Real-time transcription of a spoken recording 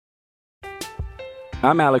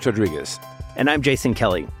I'm Alex Rodriguez. And I'm Jason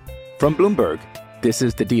Kelly. From Bloomberg, this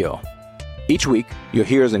is The Deal. Each week, you'll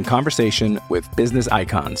hear us in conversation with business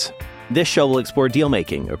icons. This show will explore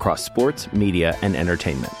deal-making across sports, media, and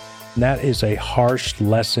entertainment. That is a harsh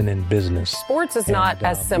lesson in business. Sports is not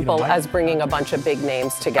as simple as bringing a bunch of big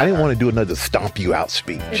names together. I didn't want to do another stomp you out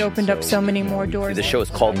speech. It opened up so many more doors. The show is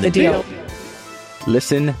called The Deal.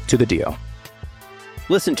 Listen to The Deal.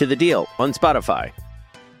 Listen to The Deal on Spotify.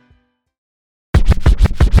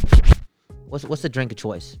 What's the drink of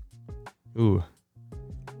choice? Ooh.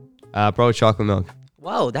 Probably chocolate milk.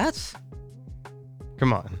 Whoa,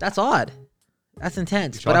 Come on. that's odd. That's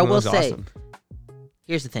intense. Chocolate but I will milk's say, awesome.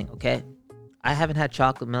 here's the thing, okay? I haven't had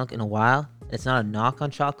chocolate milk in a while. It's not a knock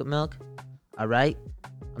on chocolate milk, all right?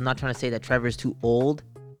 I'm not trying to say that Trevor's too old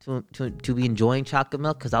to be enjoying chocolate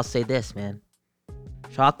milk, because I'll say this, man.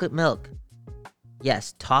 Chocolate milk,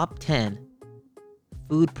 yes, top 10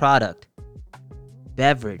 food product,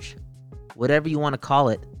 beverage, whatever you want to call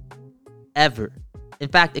it, ever. In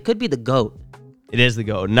fact, it could be the GOAT. It is the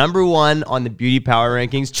GOAT. Number one on the beauty power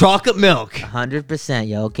rankings, chocolate milk. 100%,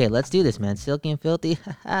 yo. Okay, let's do this, man. Silky and filthy.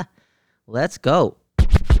 Let's go.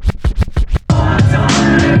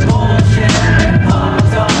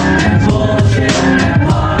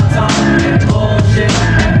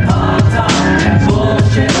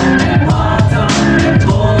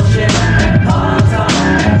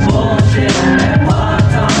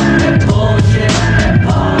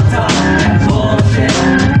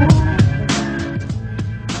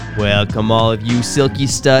 Welcome all of you silky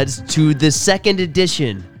studs to the second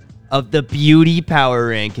edition of the Beauty Power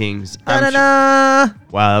Rankings.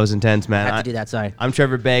 Wow, that was intense, man. I have to do that, sorry. I'm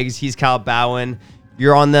Trevor Beggs. He's Kyle Bowen.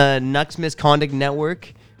 You're on the Nux Misconduct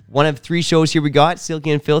Network. One of three shows here we got,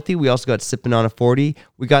 Silky and Filthy. We also got Sippin' on a 40.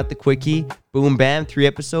 We got The Quickie. Boom, bam, 3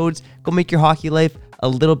 episodes. Go make your hockey life a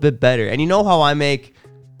little bit better. And you know how I make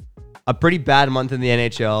a pretty bad month in the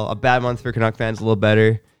NHL, a bad month for Canuck fans a little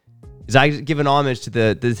better? Is I give an homage to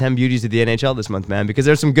the 10 beauties of the NHL this month, man, because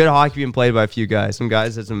there's some good hockey being played by a few guys. Some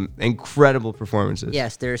guys had some incredible performances.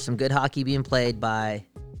 Yes, there's some good hockey being played by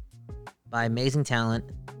amazing talent,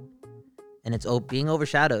 and it's being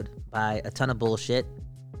overshadowed by a ton of bullshit,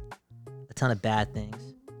 a ton of bad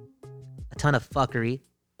things, a ton of fuckery,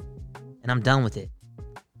 and I'm done with it.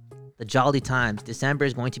 The jolly times. December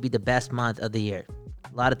is going to be the best month of the year.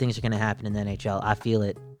 A lot of things are going to happen in the NHL. I feel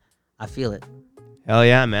it. Hell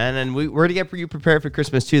yeah, man. And we're going to get you prepared for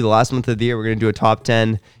Christmas, too. The last month of the year, we're going to do a top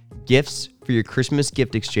 10 gifts for your Christmas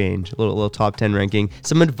gift exchange. A little top 10 ranking.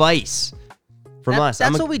 Some advice from us.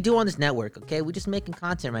 That's what we do on this network, okay? We're just making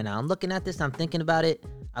content right now. I'm looking at this. I'm thinking about it.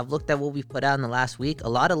 I've looked at what we've put out in the last week. A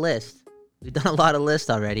lot of lists. We've done a lot of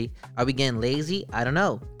lists already. Are we getting lazy? I don't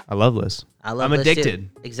know. I love lists. I'm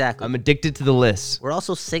addicted. Too. Exactly. I'm addicted to the lists. We're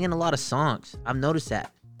also singing a lot of songs. I've noticed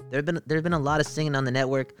that. There's been a lot of singing on the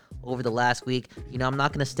network over the last week. You know, I'm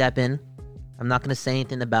not going to step in. I'm not going to say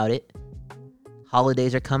anything about it.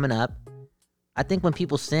 Holidays are coming up. I think when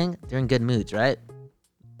people sing, they're in good moods, right?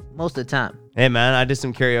 Most of the time. Hey, man, I did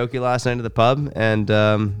some karaoke last night at the pub, and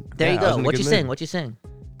there you go. What you sing?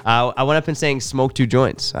 I went up and sang "Smoke 2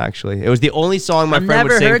 Joints." Actually, it was the only song my friend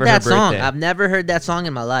would sing for her birthday. I've never heard that song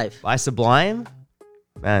in my life. By Sublime.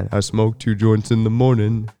 Man, I smoke 2 joints in the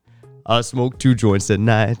morning. I smoke 2 joints at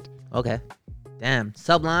night. Okay. Damn.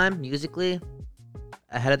 Sublime, musically,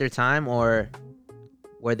 ahead of their time, or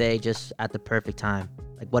were they just at the perfect time?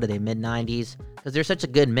 Like, what are they, mid-90s? Because they're such a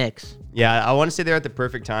good mix. Yeah, I want to say they're at the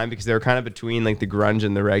perfect time because they were kind of between, like, the grunge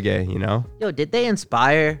and the reggae, you know? Yo, did they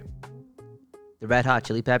inspire the Red Hot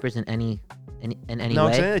Chili Peppers in any way? No,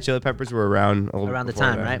 I'm saying the Chili Peppers were around a little around the before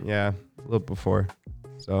time, that. right? Yeah, a little before.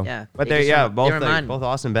 So yeah, but both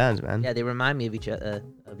awesome bands, man. Yeah, they remind me of each other,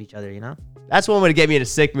 you know. That's one way to get me in a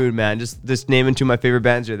sick mood, man. Just naming 2 of my favorite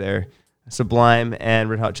bands are there, Sublime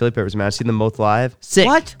and Red Hot Chili Peppers, man. I've seen them both live. Sick.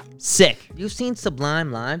 What? Sick. You've seen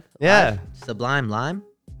Sublime live? Yeah. Sublime live.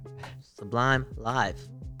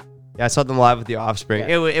 Yeah, I saw them live with The Offspring.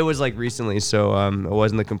 Yeah. It was like recently, so it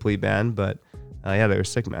wasn't the complete band, but yeah, they were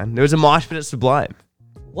sick, man. There was a mosh pit at Sublime.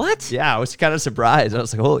 What? Yeah, I was kind of surprised. I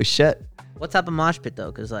was like, holy shit. What type of mosh pit,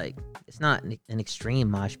 though? Because, like, it's not an extreme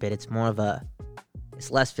mosh pit. It's more of it's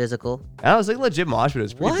less physical. I was like, legit mosh pit.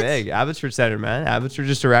 It's pretty big. Abbotsford Center, man. Abbotsford's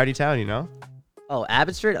just a rowdy town, you know? Oh,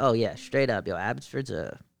 Abbotsford? Oh, yeah, straight up. Yo, Abbotsford's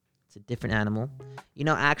it's a different animal. You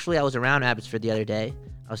know, actually, I was around Abbotsford the other day.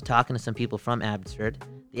 I was talking to some people from Abbotsford.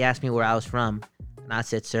 They asked me where I was from, and I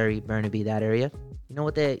said Surrey, Burnaby, that area. You know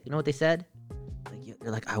what they said?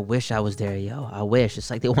 They're like, I wish I was there, yo. I wish. It's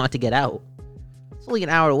like they want to get out. It's only an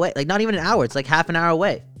hour away. Like, not even an hour. It's like half an hour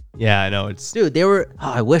away. Yeah, I know. Dude, they were,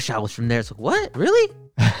 I wish I was from there. It's like, what? Really?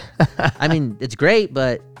 I mean, it's great,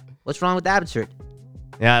 but what's wrong with Abbotsford?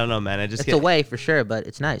 Yeah, I don't know, man. It's away for sure, but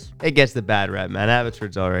it's nice. It gets the bad rep, man.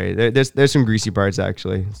 Abbotsford's all right. There's some greasy parts,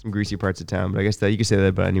 actually. Some greasy parts of town, but I guess that you can say that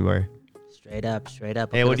about anywhere. Straight up.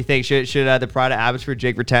 Hey, what do you think? Should the Pride of Abbotsford,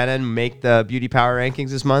 Jake Virtanen, make the Beauty Power rankings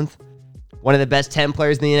this month? One of the best 10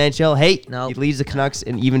 players in the NHL. Hey, Nope. He leads the Canucks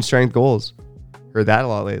in even strength goals. Heard that a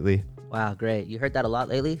lot lately. Wow, great. You heard that a lot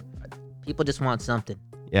lately? People just want something.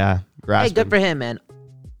 Yeah, Hey, good for him, man.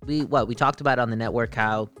 We talked about it on the network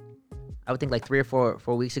how I would think like 3 or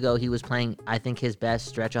 4 weeks ago he was playing, I think, his best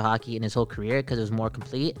stretch of hockey in his whole career because it was more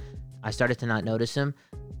complete. I started to not notice him.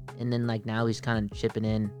 And then like now he's kind of chipping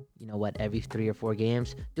in, every 3 or 4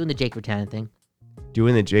 games, doing the Jake Virtanen thing.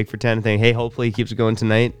 Doing the Jake Virtanen thing. Hey, hopefully he keeps it going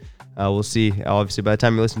tonight. We'll see. Obviously, by the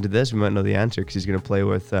time you listen to this, we might know the answer because he's going to play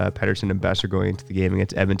with Pettersson and Besser going into the game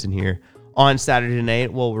against Edmonton here on Saturday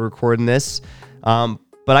night while we're recording this.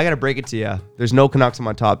 But I got to break it to you. There's no Canucks on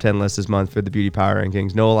my top 10 list this month for the Beauty Power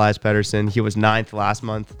rankings. No Elias Pettersson. He was 9th last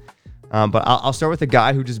month. But I'll start with a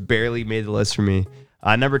guy who just barely made the list for me.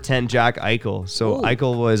 Number 10, Jack Eichel. So Ooh.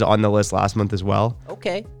 Eichel was on the list last month as well.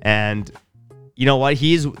 Okay. And you know what?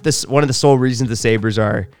 He's one of the sole reasons the Sabres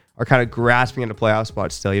are kind of grasping into playoff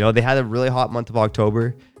spots still. They had a really hot month of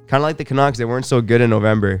October. Kind of like the Canucks. They weren't so good in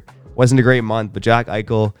November. Wasn't a great month, but Jack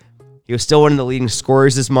Eichel, he was still one of the leading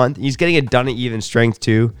scorers this month. He's getting it done at even strength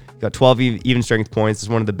too. Got 12 even strength points. It's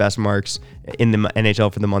one of the best marks in the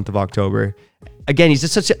NHL for the month of October. Again, he's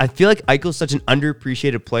just I feel like Eichel's such an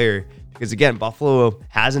underappreciated player because again, Buffalo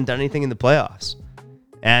hasn't done anything in the playoffs.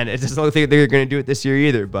 And it doesn't look like they're going to do it this year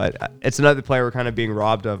either, but it's another player we're kind of being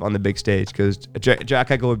robbed of on the big stage because Jack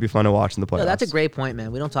Eichel would be fun to watch in the playoffs. No, that's a great point,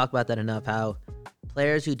 man. We don't talk about that enough, how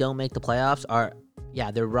players who don't make the playoffs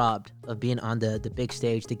they're robbed of being on the big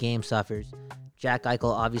stage. The game suffers. Jack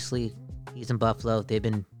Eichel, obviously, he's in Buffalo. They've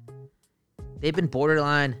been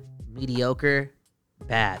borderline mediocre,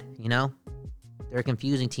 bad, They're a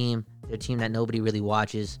confusing team. They're a team that nobody really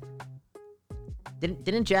watches.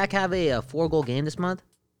 Didn't Jack have a 4-goal game this month?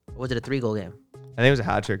 Or was it a 3-goal game? I think it was a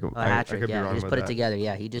hat trick. A hat trick, I could be wrong he just about put it that. together.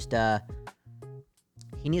 Yeah, he just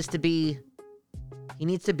he needs to be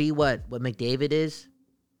what McDavid is.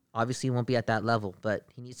 Obviously, he won't be at that level, but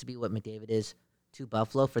he needs to be what McDavid is to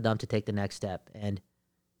Buffalo for them to take the next step. And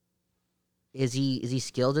is he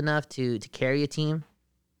skilled enough to carry a team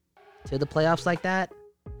to the playoffs like that?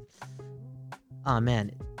 Oh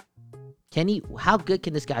man, how good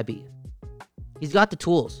can this guy be? He's got the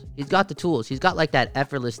tools. He's got like that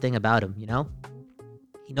effortless thing about him,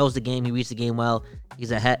 He knows the game. He reads the game well. He's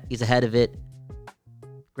ahead of it.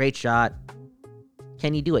 Great shot.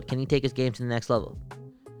 Can he do it? Can he take his game to the next level?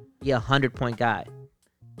 Be a 100-point guy.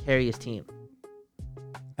 Carry his team.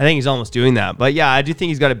 I think he's almost doing that. But yeah, I do think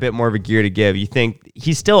he's got a bit more of a gear to give. You think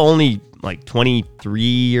he's still only like 23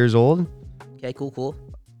 years old? Okay, cool.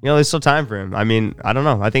 There's still time for him. I mean, I don't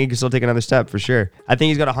know. I think he can still take another step for sure. I think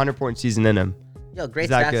he's got a 100-point season in him. Yo, great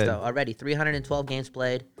stats though. Already 312 games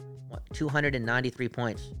played, 293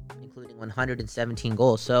 points, including 117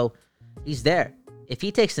 goals. So he's there. If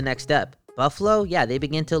he takes the next step, Buffalo, they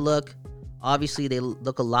begin to look. Obviously, they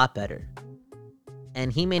look a lot better.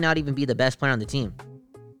 And he may not even be the best player on the team.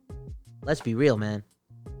 Let's be real, man.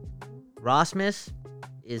 Rasmus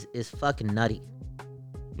is fucking nutty.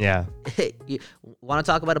 Yeah. You want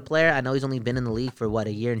to talk about a player? I know he's only been in the league for a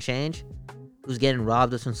year and change, who's getting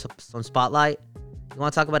robbed of some spotlight. You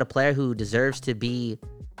want to talk about a player who deserves to be,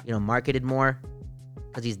 marketed more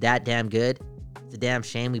because he's that damn good? It's a damn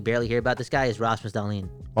shame we barely hear about this guy. Is Rasmus Dahlin.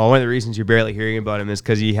 Well, one of the reasons you're barely hearing about him is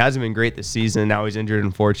because he hasn't been great this season. Now he's injured,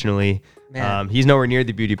 unfortunately. He's nowhere near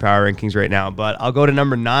the Beauty Power rankings right now. But I'll go to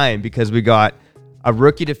number 9 because we got a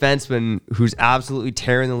rookie defenseman who's absolutely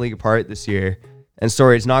tearing the league apart this year. And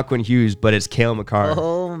sorry, it's not Quinn Hughes, but it's Cale Makar.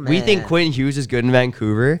 Oh, man. We think Quinn Hughes is good in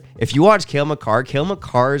Vancouver. If you watch Cale Makar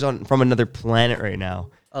is from another planet right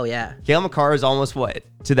now. Oh, yeah. Cale Makar is almost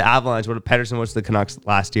to the Avalanche what Pettersson was to the Canucks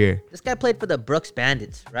last year. This guy played for the Brooks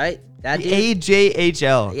Bandits, right? That The dude?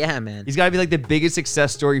 AJHL. Yeah, man. He's got to be like the biggest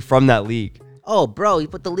success story from that league. Oh, bro, he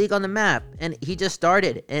put the league on the map, and he just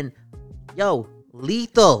started. And,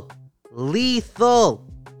 lethal. We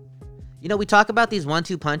talk about these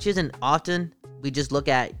 1-2 punches, and often we just look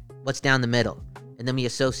at what's down the middle, and then we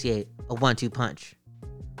associate a 1-2 punch.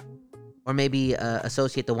 Or maybe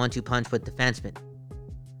associate the 1-2 punch with defensemen.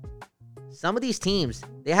 Some of these teams,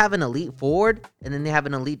 they have an elite forward, and then they have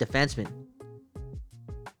an elite defenseman.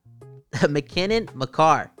 McKinnon,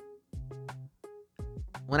 Makar.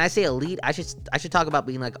 When I say elite, I should talk about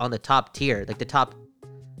being like on the top tier, like the top.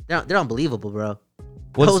 They're unbelievable, bro.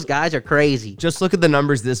 Those guys are crazy. Just look at the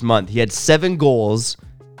numbers this month. He had 7 goals,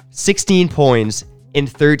 16 points, in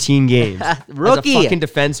 13 games. Rookie. As a fucking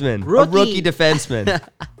defenseman. Rookie. A rookie defenseman.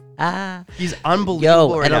 He's unbelievable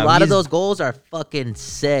Yo, right and now. a lot of those goals are fucking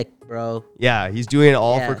sick, bro. Yeah, he's doing it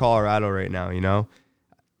all Yeah. for Colorado right now, you know?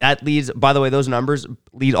 That leads, by the way, those numbers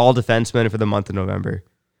lead all defensemen for the month of November.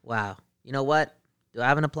 Wow. You know what? Do I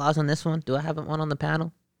have an applause on this one? Do I have one on the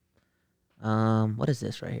panel? What is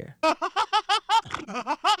this right here?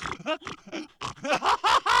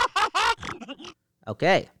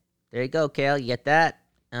 Okay. There you go, Kale. You get that?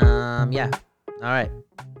 Yeah. All right.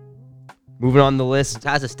 Moving on the list.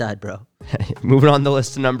 Ty's a stud, bro. Moving on the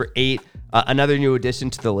list to number 8. Another new addition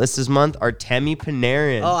to the list this month, Artemi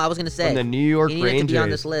Panarin. Oh, I was gonna say from the New York he needed to be on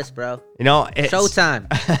Rangers. this list, bro. You know, it's Showtime.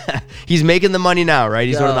 He's making the money now, right?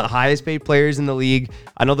 He's one of Yo. the highest paid players in the league.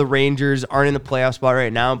 I know the Rangers aren't in the playoff spot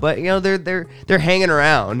right now, but you know they're hanging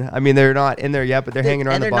around. I mean, they're not in there yet, but they're hanging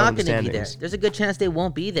around And the they're bottom not of the gonna be there. standings. There's a good chance they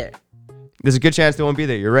won't be there. There's a good chance they won't be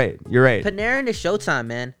there. You're right. You're right. Panarin is Showtime,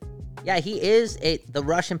 man. Yeah, he is the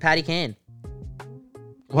Russian Patty Kane.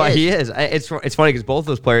 Well, he is. It's funny because both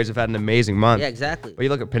those players have had an amazing month. Yeah, exactly. But you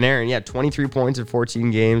look at Panarin, 23 points in 14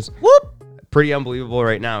 games. Whoop. Pretty unbelievable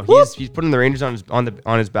right now. Whoop. He's putting the Rangers on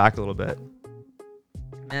his back a little bit.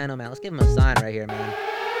 Man, oh man, let's give him a sign right here, man.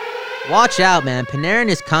 Watch out, man. Panarin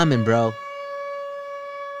is coming, bro.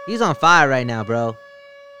 He's on fire right now, bro.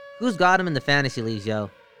 Who's got him in the fantasy leagues, yo?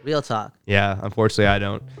 Real talk. Yeah, unfortunately, I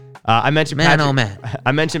don't. I mentioned Man, Patrick, oh man.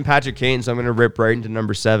 I mentioned Patrick Kane, so I'm going to rip right into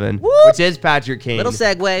number 7, Whoop. which is Patrick Kane. Little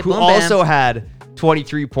segue. Who Boom, also bam. had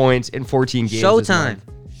 23 points in 14 games. this Showtime. month.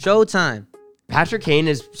 Showtime. Patrick Kane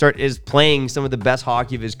is playing some of the best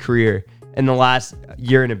hockey of his career in the last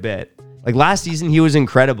year and a bit. Like last season, he was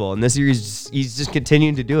incredible, and this year he's just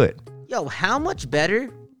continuing to do it. Yo, how much better?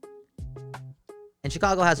 And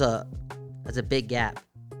Chicago has a big gap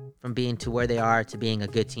from being to where they are to being a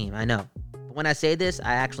good team. I know. But when I say this,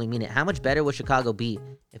 I actually mean it. How much better would Chicago be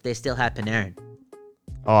if they still had Panarin?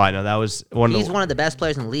 Oh, I know that was He's one of the best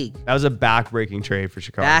players in the league. that was a back-breaking trade for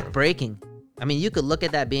Chicago. Back breaking. I mean, you could look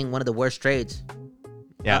at that being one of the worst trades of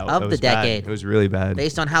it the was bad. decade. It was really bad.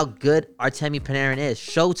 based on how good Artemi Panarin is.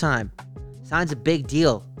 Showtime. Signs a big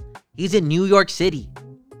deal. He's in New York City.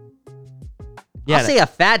 Yeah, I'll say a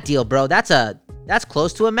fat deal, bro. That's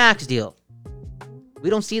close to a max deal. We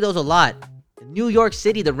don't see those a lot. New York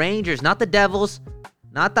City, the Rangers, not the Devils,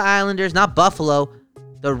 not the Islanders, not Buffalo,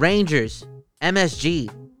 the Rangers, MSG,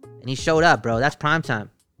 and he showed up, bro. That's prime time.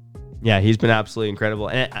 Yeah, he's been absolutely incredible,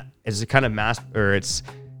 and it's a kind of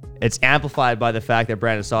it's amplified by the fact that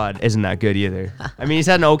Brandon Saad isn't that good either. I mean, he's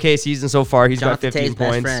had an okay season so far. He's got Jonathan 15 Tate's best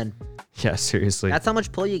points. friend. Yeah, seriously. That's how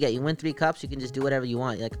much pull you get. You win 3 cups, you can just do whatever you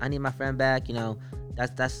want. You're like, I need my friend back. You know,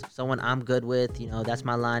 that's someone I'm good with. You know, that's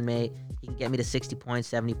my line mate. He can get me to 60 points,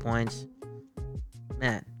 70 points.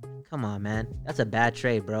 Man, come on, man. That's a bad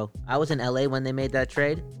trade, bro. I was in LA when they made that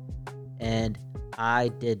trade, and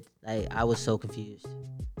I was so confused.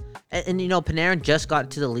 And you know, Panarin just got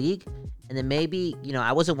to the league, and then maybe, you know,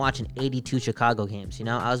 I wasn't watching 82 Chicago games. You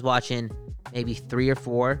know, I was watching maybe 3 or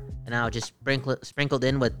 4, and I was just sprinkled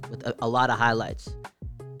in with a lot of highlights.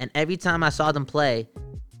 And every time I saw them play,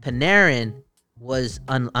 Panarin was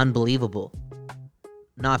unbelievable.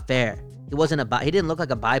 Not fair. He didn't look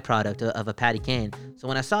like a byproduct of a Patty Kane. So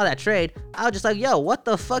when I saw that trade, I was just like, yo, what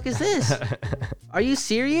the fuck is this? Are you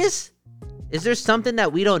serious? Is there something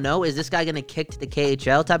that we don't know? Is this guy gonna kick to the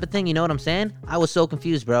KHL type of thing? You know what I'm saying? I was so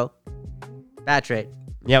confused, bro. Bad trade.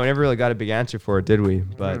 Yeah, we never really got a big answer for it, did we?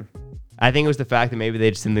 But I think it was the fact that maybe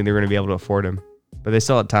they just didn't think they were going to be able to afford him. But they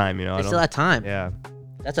still had time, you know. They still had time. Yeah.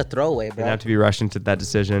 That's a throwaway, Didn't bro. have to be rushed into that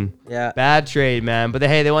decision. Yeah. Bad trade, man. But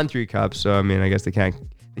they won 3 cups, so I mean, I guess they can't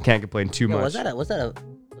complain too Yo, much. was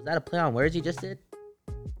that a play on words you just did?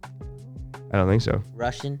 I don't think so.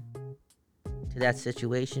 Rushing to that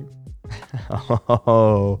situation.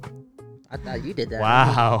 Oh. I thought you did that.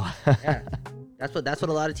 Wow. Yeah. That's what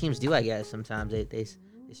a lot of teams do, I guess. Sometimes they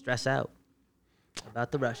stress out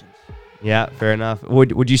about the Russians. Yeah, fair enough.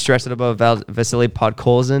 Would you stress it about Vasily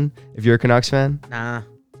Podkolzin if you're a Canucks fan? Nah,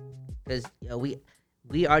 because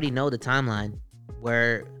we already know the timeline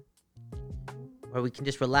where we can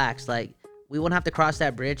just relax. Like, we won't have to cross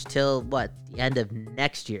that bridge till the end of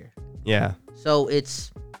next year. Yeah. So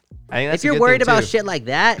it's I think that's if you're a good worried thing, about too. shit like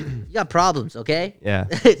that, you got problems. Okay. Yeah.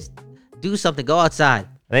 Do something. Go outside.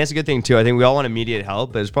 I think that's a good thing too. I think we all want immediate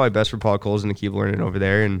help, but it's probably best for Paul Colson to keep learning over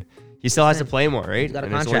there, and he still has to play more, right? He's got a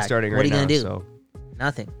and it's only contract. starting What right are you gonna now. do? So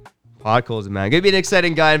Nothing. Paul Colson, man, gonna be an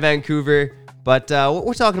exciting guy in Vancouver. But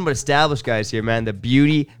we're talking about established guys here, man. The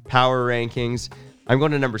beauty power rankings. I'm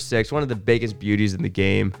going to number 6, one of the biggest beauties in the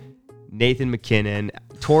game. Nathan McKinnon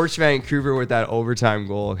torched Vancouver with that overtime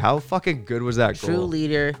goal. How fucking good was that True goal?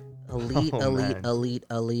 leader Elite, Oh, elite, man. elite,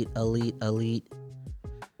 elite, elite, elite.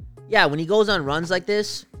 Yeah, when he goes on runs like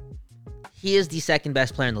this, he is the second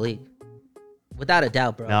best player in the league. Without a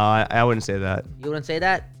doubt, bro. No, I wouldn't say that. You wouldn't say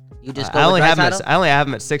that? You just go I with only Draisaitl? have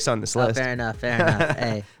him at 6 on this Oh, list. fair enough, fair enough.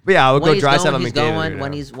 Hey. But yeah, I would When go he's Draisaitl going, and he's McDavid going. right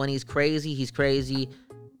When now. he's crazy, he's crazy.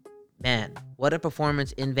 Man, what a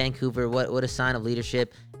performance in Vancouver. What a sign of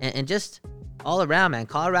leadership. And just all around, man.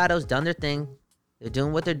 Colorado's done their thing. They're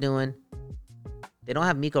doing what they're doing. They don't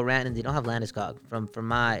have Mikko Rantanen. They don't have Landeskog from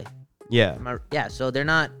my Yeah. so they're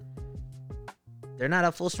not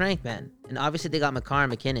at full strength, man. And obviously they got McCarr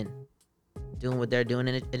and McKinnon doing what they're doing,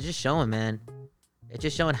 and it's just showing, man. It's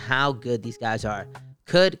just showing how good these guys are.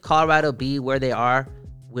 Could Colorado be where they are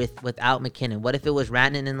without McKinnon? What if it was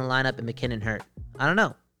Rantanen in the lineup and McKinnon hurt? I don't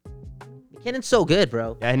know. McKinnon's so good,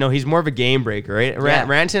 bro. Yeah, I know he's more of a game breaker, right? Yeah.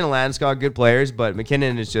 Rantanen and Landeskog, good players, but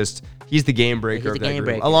McKinnon is just, he's the game breaker He's of the that game group,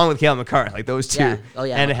 breaker. along with Cale McCarr, like those two. Yeah. Oh,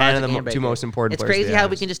 yeah. And McCarr's hand a of game the breaker. two most important It's players. crazy they how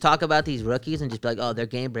have. we can just talk about these rookies and just be like, oh, they're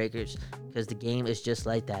game breakers, because the game is just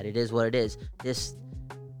like that. It is what it is. This,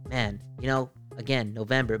 man, again,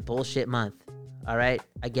 November, bullshit month. All right?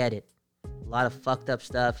 I get it. A lot of fucked up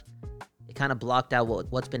stuff. It kind of blocked out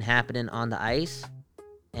what's been happening on the ice,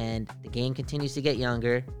 and the game continues to get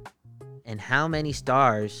younger. And how many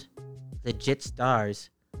stars, legit stars,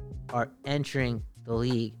 are entering the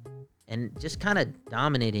league and just kind of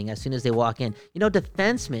dominating as soon as they walk in.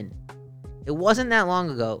 Defensemen, it wasn't that long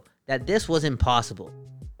ago that this was impossible.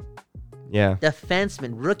 Yeah.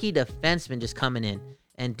 Rookie defensemen just coming in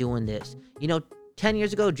and doing this. 10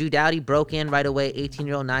 years ago, Drew Doughty broke in right away,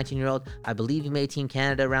 18-year-old, 19-year-old. I believe he made Team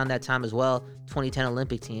Canada around that time as well, 2010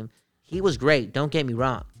 Olympic team. He was great, don't get me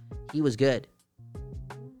wrong. He was good.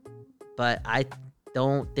 But I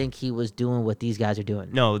don't think he was doing what these guys are doing.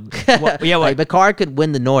 No. Yeah. Like, McCarr could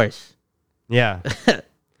win the Norris. Yeah. Right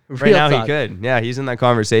Real now talk. he could. Yeah, he's in that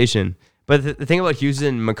conversation. But the thing about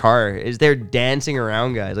Houston and McCarr is they're dancing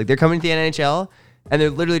around guys. Like, they're coming to the NHL and they're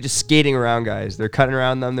literally just skating around guys. They're cutting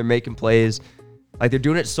around them. They're making plays. Like, they're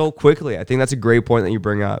doing it so quickly. I think that's a great point that you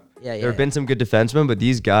bring up. Yeah, There have been some good defensemen, but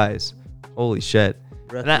these guys, holy shit.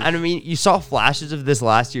 And I mean, you saw flashes of this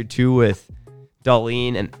last year too with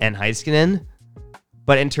Dahlin and Heiskanen.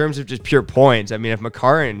 But in terms of just pure points, I mean, if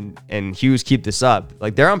McCarr and Hughes keep this up,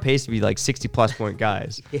 like, they're on pace to be like 60-plus point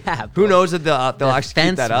guys. Yeah, Who knows if they'll actually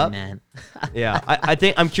keep that Defenseman, up? man. Yeah, I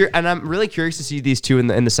think I'm curious, and I'm really curious to see these two in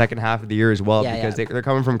the second half of the year as well, Yeah, because yeah. they're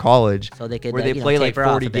coming from college, So they could, where they play like taper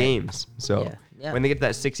off 40 a bit. games. So Yeah, yeah. when they get to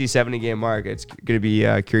that 60, 70 game mark, it's going to be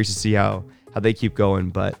curious to see how they keep going.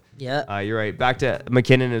 But Yeah. you're right. Back to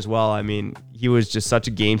McKinnon as well. I mean, he was just such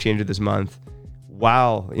a game changer this month.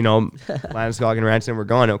 Wow, Landeskog and Rantanen were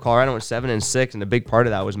gone. Colorado went 7-6, and a big part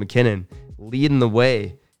of that was McKinnon leading the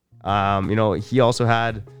way. He also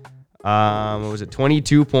had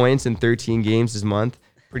 22 points in 13 games this month.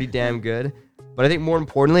 Pretty damn good. But I think more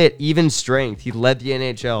importantly, at even strength, he led the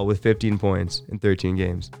NHL with 15 points in 13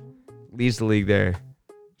 games. Leads the league there.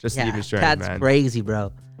 Just even strength, that's man. crazy,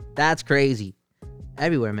 bro. That's crazy.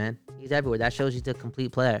 Everywhere, man. He's everywhere. That shows he's a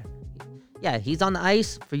complete player. Yeah, he's on the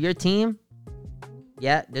ice for your team.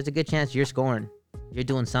 Yeah, there's a good chance you're scoring. You're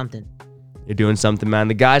doing something. You're doing something, man.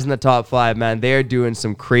 The guys in the top 5, man, they're doing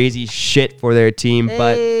some crazy shit for their team.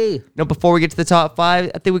 Hey. But before we get to the top 5,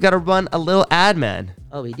 I think we got to run a little ad, man.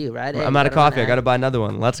 Oh, we do, right? Hey, I'm we out of gotta run coffee. I that. got to buy another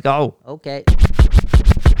one. Let's go. Okay.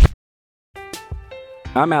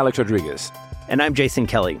 I'm Alex Rodriguez. And I'm Jason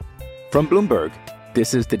Kelly. From Bloomberg,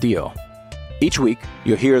 this is The Deal. Each week,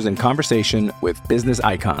 you'll hear us in conversation with business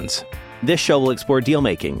icons. This show will explore deal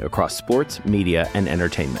making across sports, media, and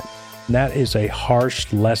entertainment. That is a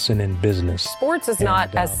harsh lesson in business. Sports is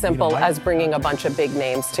not as simple as bringing a bunch of big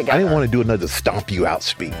names together. I didn't want to do another stomp you out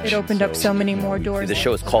speech. It opened up so many more doors. The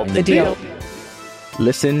show is called The Deal.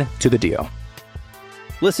 Listen to The Deal.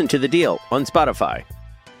 Listen to The Deal on Spotify.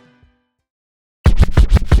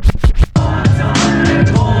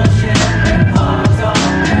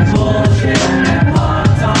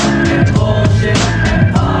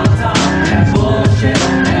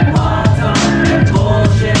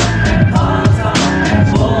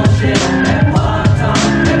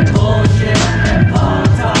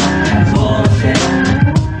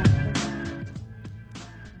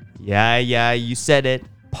 Yeah, you said it.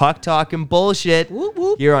 Puck talk and bullshit. Whoop,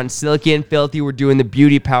 whoop. Here on Silky and Filthy, we're doing the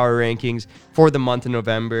beauty power rankings for the month of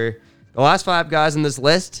November. The last 5 guys on this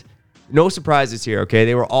list, no surprises here, okay?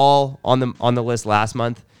 They were all on the list last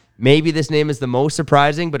month. Maybe this name is the most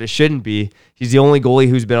surprising, but it shouldn't be. He's the only goalie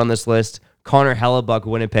who's been on this list. Connor Hellebuck,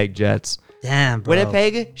 Winnipeg Jets. Damn, bro.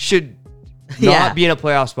 Winnipeg should not Yeah. be in a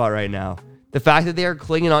playoff spot right now. The fact that they are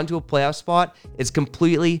clinging onto a playoff spot is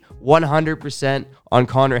completely 100% on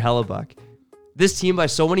Connor Hellebuck. This team, by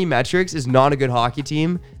so many metrics, is not a good hockey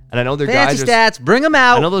team. And I know their Fancy guys stats, bring them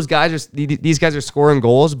out. I know those guys are these guys are scoring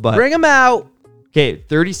goals, but Bring them out. okay,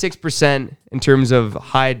 36% in terms of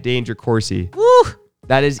high danger Corsi. Woo.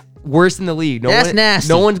 That is worse than the league. That's nasty.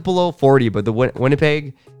 No one's below 40, but the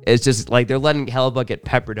Winnipeg is just like they're letting Hellebuck get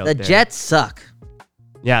peppered out The there. Jets suck.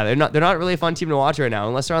 Yeah, they're not really a fun team to watch right now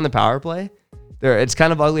unless they're on the power play. It's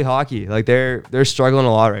kind of ugly hockey. Like they're struggling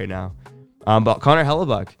a lot right now. But Connor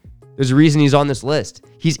Hellebuck, there's a reason he's on this list.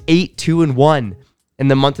 He's 8-2-1 in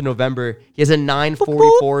the month of November. He has a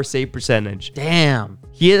 .944 save percentage. Damn.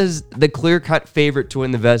 He is the clear-cut favorite to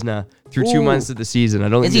win the Vezina through 2 months of the season. I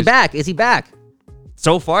don't. Is think he back? Is he back?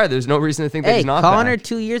 So far, there's no reason to think that Hey, he's not Connor, back.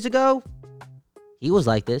 2 years ago, he was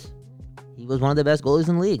like this. He was one of the best goalies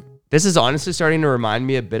in the league. This is honestly starting to remind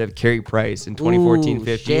me a bit of Carey Price in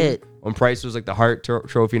 2014-15 shit. when Price was like the Hart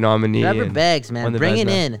Trophy nominee. Trevor and Beggs, won man, the bringing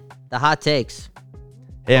Vezina. in the hot takes.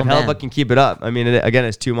 Hey, if Oh, man. Hellebuck can keep it up. I mean, again,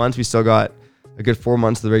 it's 2 months. We still got a good 4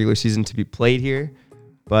 months of the regular season to be played here.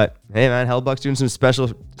 But hey, man, Hellebuck's doing some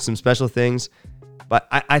special things. But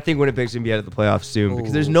I think Winnipeg's gonna be out of the playoffs soon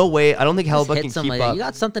because there's no way. I don't think Just Hellebuck hit can somebody. keep up. You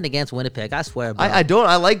got something against Winnipeg, I swear, bro. I don't.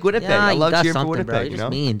 I like Winnipeg. Yeah, I you love got cheering for something, Winnipeg. bro. You're You just know?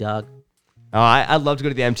 mean, dog. Oh, I'd love to go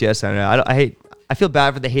to the MTS Center. I feel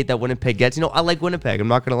bad for the hate that Winnipeg gets. You know, I like Winnipeg. I'm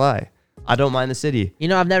not gonna lie. I don't mind the city. You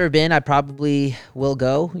know, I've never been. I probably will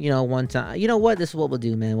go. You know, one time. You know what? This is what we'll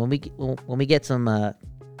do, man. When we get some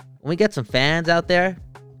fans out there,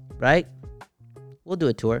 right? We'll do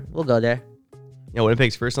a tour. We'll go there. Yeah,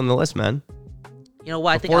 Winnipeg's first on the list, man. You know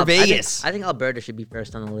what? Before Vegas. I think Alberta should be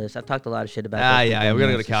first on the list. I've talked a lot of shit about that. Yeah. We're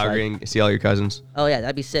gonna go to Calgary and see all your cousins. Oh yeah,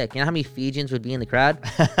 that'd be sick. You know how many Fijians would be in the crowd?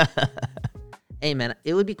 Hey man,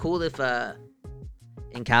 it would be cool if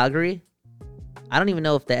in Calgary, I don't even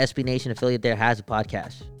know if the SB Nation affiliate there has a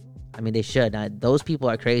podcast. I mean, they should. Now, those people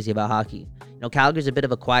are crazy about hockey. You know, Calgary's a bit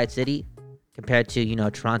of a quiet city compared to, you know,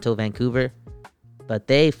 Toronto, Vancouver, but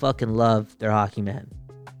they fucking love their hockey, man.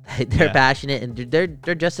 They're passionate and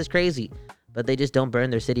they're just as crazy, but they just don't burn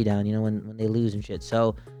their city down, you know, when they lose and shit.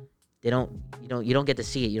 So they don't, you don't get to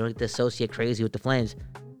see it. You don't get to associate crazy with the Flames.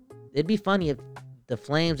 It'd be funny if the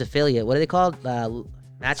Flames affiliate, what are they called?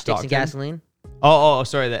 Matchsticks Stockton? and gasoline? Oh,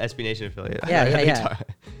 sorry, the SB Nation affiliate. Yeah.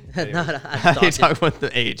 No, No, you're talking about the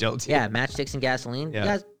AHL team. Yeah, Matchsticks and gasoline. Yeah. You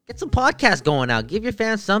guys, get some podcasts going out. Give your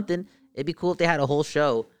fans something. It'd be cool if they had a whole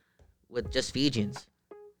show with just Fijians.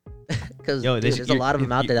 Because there's a lot of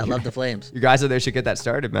them out there that love the Flames. You guys out there should get that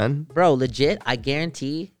started, man. Bro, legit, I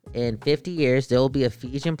guarantee in 50 years there will be a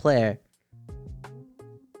Fijian player,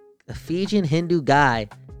 a Fijian Hindu guy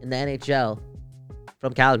in the NHL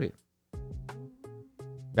from Calgary.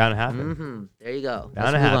 Bound to happen. There you go. Bound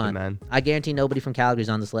to move happen, on. man. I guarantee nobody from Calgary's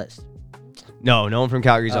on this list. No one from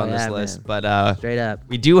Calgary's Oh, on this yeah, list. man. But Straight up.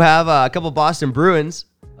 we do have a couple Boston Bruins.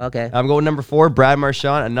 Okay. I'm going number 4, Brad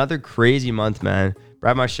Marchand. Another crazy month, man.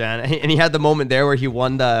 Brad Marchand, and he had the moment there where he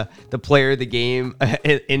won the player of the game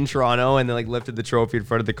in Toronto, and then like lifted the trophy in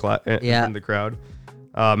front of the front of the crowd.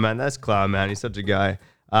 Oh man, that's clown, man. He's such a guy.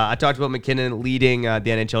 I talked about McKinnon leading the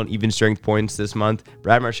NHL in even strength points this month.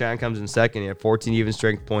 Brad Marchand comes in second. He had 14 even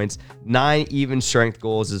strength points, 9 even strength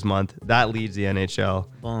goals this month. That leads the NHL.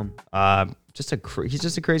 Boom. He's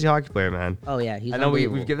just a crazy hockey player, man. Oh yeah, he's I know we've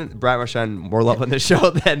unbelievable. given Brad Marchand more love on this show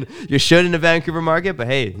than you should in the Vancouver market, but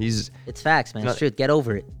hey, he's It's facts, man. It's truth. Get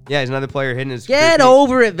over it. he's another player hitting his Get career-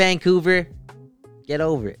 over it, Vancouver. Get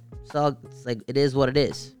over it. It's like it is what it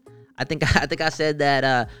is. I think I said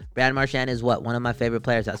that Brad Marchand is one of my favorite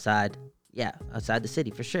players outside. Yeah, outside the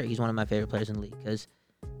city for sure. He's one of my favorite players in the league because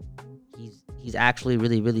he's actually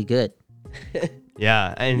really, really good.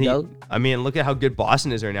 Yeah, and I mean, look at how good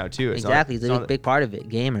Boston is right now too. It's Exactly, not- he's a big part of it.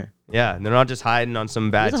 Gamer. Yeah, they're not just hiding on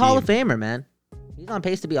some bad He's a team. Hall of Famer, man. He's on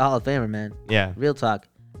pace to be a Hall of Famer, man. Yeah, Real talk.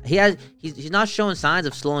 He's not showing signs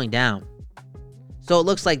of slowing down. So it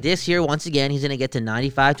looks like this year, once again, he's gonna get to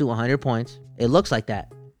 95 to 100 points. It looks like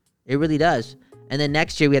that. It really does. And then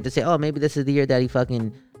next year we have to say, oh, maybe this is the year that he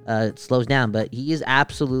fucking slows down. But he is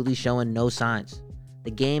absolutely showing no signs.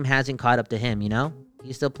 The game hasn't caught up to him, you know?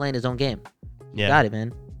 He's still playing his own game. yeah, Got it,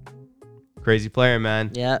 man. crazy player,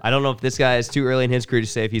 man. Yeah. I don't know if this guy is too early in his career to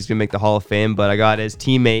say if he's gonna make the Hall of Fame, but I got his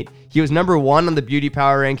teammate. He was number 1 on the Beauty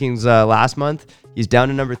Power rankings last month. He's down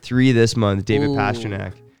to number 3 this month. David Ooh.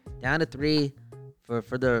 Pastrnak. Down to 3 for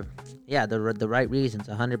the right reasons,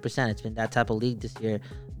 100%. It's been that type of league this year,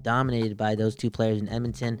 dominated by those two players in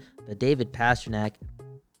Edmonton. But David Pastrnak,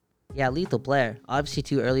 lethal player. Obviously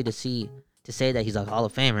too early to say that he's a Hall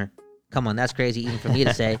of Famer. Come on, that's crazy even for me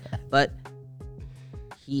to say. But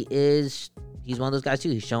he is he's one of those guys too.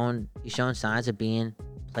 He's showing signs of being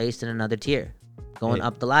placed in another tier, going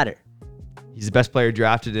up the ladder. He's the best player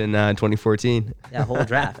drafted in 2014. That whole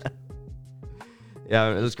draft.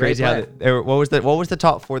 Yeah, it was crazy how what was the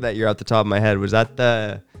top 4 that year off the top of my head? Was that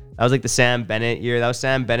was like the Sam Bennett year? That was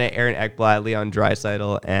Sam Bennett, Aaron Ekblad, Leon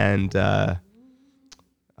Draisaitl, and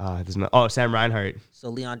Sam Reinhart. So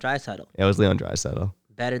Leon Draisaitl. Yeah, it was Leon Draisaitl.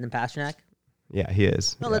 Better than Pasternak? Yeah, he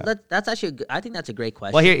is. No, yeah. that's actually. I think that's a great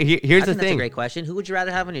question. Well, here's the thing. That's a great question. Who would you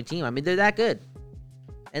rather have on your team? I mean, they're that good,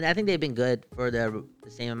 and I think they've been good for the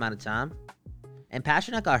same amount of time. And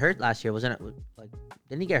Pasternak got hurt last year, wasn't it? Like,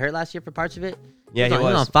 didn't he get hurt last year for parts of it? Yeah, he was. He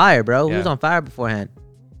was on fire, bro. Yeah. He was on fire beforehand.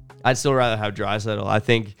 I'd still rather have Draisaitl. I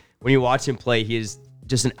think when you watch him play, he is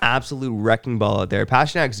just an absolute wrecking ball out there.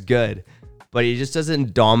 Pasternak's good, but he just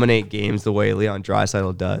doesn't dominate games the way Leon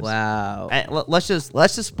Draisaitl does. Wow. And let's just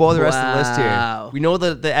spoil the rest of the list here. We know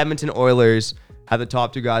that the Edmonton Oilers have the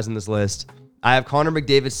top 2 guys in this list. I have Connor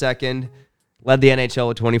McDavid second, led the NHL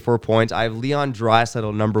with 24 points. I have Leon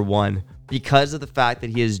Draisaitl number 1 because of the fact that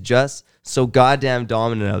he is just so goddamn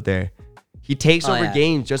dominant out there. He takes over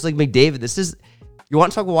games just like McDavid. This is, you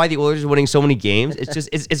want to talk about why the Oilers are winning so many games? It's just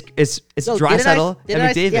it's Draisaitl and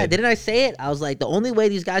McDavid. Yeah, didn't I say it? I was like, the only way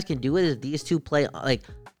these guys can do it is these two play like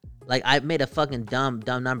I made a fucking dumb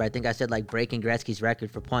number. I think I said like breaking Gretzky's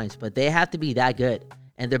record for points, but they have to be that good,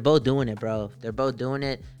 and they're both doing it, bro. They're both doing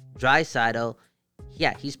it. Draisaitl,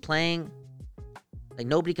 yeah, he's playing like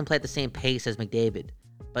nobody can play at the same pace as McDavid,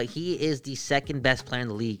 but he is the second best player in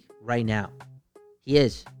the league right now. He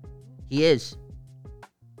is.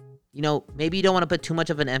 You know, maybe you don't want to put too much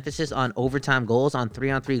of an emphasis on overtime goals, on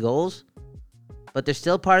 3-on-3 goals, but they're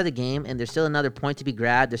still part of the game, and there's still another point to be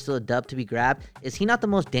grabbed. There's still a dub to be grabbed. Is he not the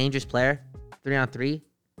most dangerous player, 3-on-3?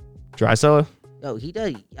 Draisaitl? Yo, he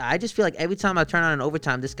does. I just feel like every time I turn on an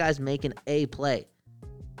overtime, this guy's making a play.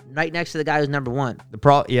 Right next to the guy who's number 1.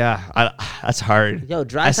 That's hard. Yo,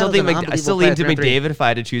 I still lean to McDavid if I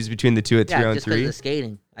had to choose between the two at 3-on-3. Just because of the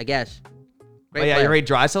skating, I guess. But yeah, you're right.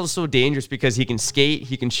 Draisaitl is so dangerous because he can skate,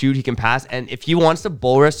 he can shoot, he can pass, and if he wants to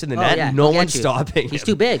bull rush to the net, no one's stopping him. He's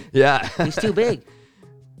too big. Yeah. He's too big.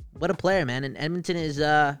 What a player, man. And Edmonton is,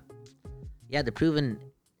 they're proving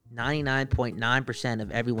 99.9% of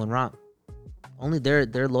everyone wrong. Only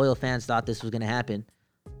their loyal fans thought this was going to happen.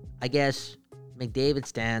 I guess McDavid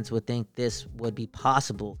stans would think this would be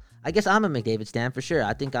possible. I guess I'm a McDavid stan for sure.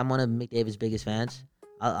 I think I'm one of McDavid's biggest fans.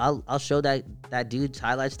 I'll show that dude's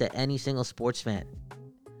highlights to any single sports fan.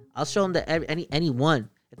 I'll show them to anyone.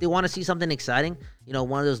 If they want to see something exciting, you know,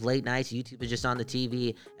 one of those late nights, YouTube is just on the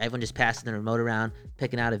TV, everyone just passing the remote around,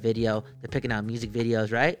 picking out a video, they're picking out music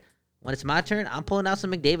videos, right? When it's my turn, I'm pulling out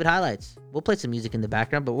some McDavid highlights. We'll play some music in the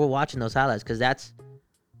background, but we're watching those highlights because that's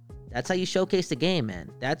how you showcase the game,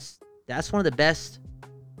 man. That's one of the best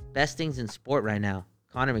things in sport right now.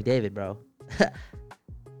 Connor McDavid, bro.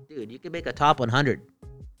 Dude, you can make a top 100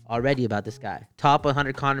 already about this guy. Top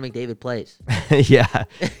 100 Connor McDavid plays. Yeah,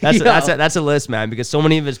 that's a list, man. Because so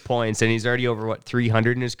many of his points, and he's already over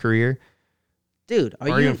 300 in his career. Dude,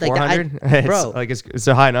 are you 400? Bro, it's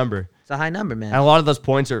a high number. It's a high number, man. And a lot of those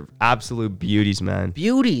points are absolute beauties, man.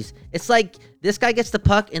 Beauties. It's like this guy gets the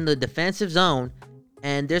puck in the defensive zone,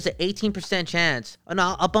 and there's an 18% chance. Oh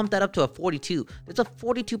no, I'll bump that up to a 42. There's a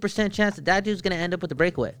 42% chance that dude's gonna end up with a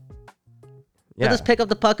breakaway. Yeah. He'll just pick up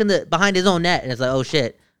the puck behind his own net, and it's like, oh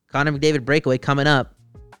shit, Connor McDavid breakaway coming up.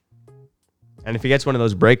 And if he gets one of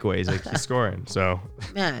those breakaways, like he's scoring. So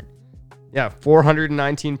man, yeah,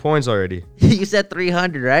 419 points already. You said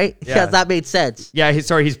 300, right? Yeah. Yes, that made sense. Yeah,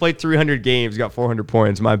 he's played 300 games, got 400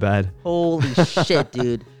 points. My bad. Holy shit,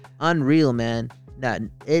 dude, unreal, man. Nah,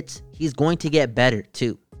 he's going to get better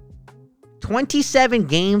too. 27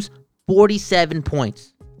 games, 47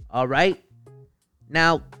 points. All right.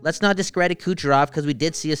 Now, let's not discredit Kucherov because we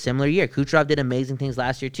did see a similar year. Kucherov did amazing things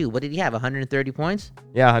last year, too. What did he have, 130 points?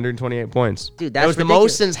 Yeah, 128 points. Dude, that was ridiculous. The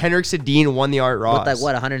most since Henrik Sedin won the Art Ross. With like,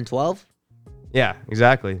 what, 112? Yeah,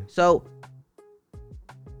 exactly. So,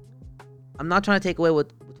 I'm not trying to take away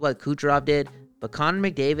with what Kucherov did, but Connor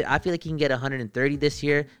McDavid, I feel like he can get 130 this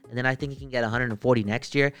year, and then I think he can get 140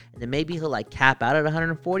 next year, and then maybe he'll like cap out at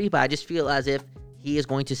 140, but I just feel as if he is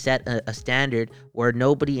going to set a standard where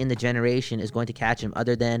nobody in the generation is going to catch him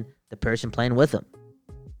other than the person playing with him.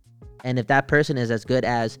 And if that person is as good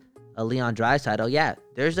as a Leon Draisaitl, yeah,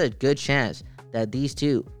 there's a good chance that these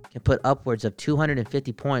two can put upwards of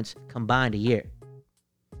 250 points combined a year.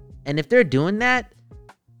 And if they're doing that,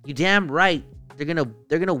 you damn right they're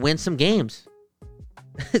gonna win some games.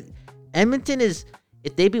 Edmonton is,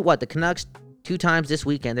 if they beat the Canucks 2 times this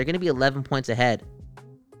weekend, they're gonna be 11 points ahead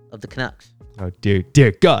of the Canucks. Oh,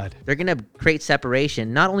 dear God. They're going to create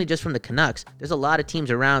separation, not only just from the Canucks. There's a lot of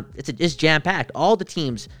teams around. It's jam-packed. All the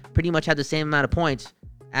teams pretty much have the same amount of points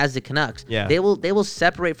as the Canucks. Yeah. They will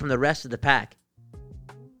separate from the rest of the pack.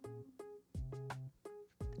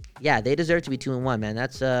 Yeah, they deserve to be 2-1, man.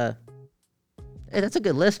 That's a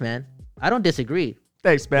good list, man. I don't disagree.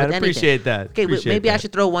 Thanks, man. with Appreciate anything. that. Okay, Appreciate maybe I that.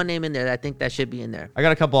 should throw one name in there that I think that should be in there. I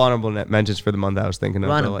got a couple honorable mentions for the month I was thinking of.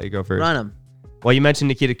 Run I'll 'em. let you go first. Run them. Well, you mentioned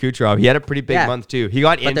Nikita Kucherov. He had a pretty big Yeah. month, too. He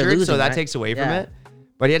got But they're injured, so losing, that right? takes away from Yeah. it.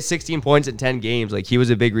 But he had 16 points in 10 games. Like, he was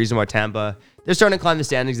a big reason why Tampa, they're starting to climb the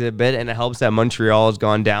standings a bit, and it helps that Montreal has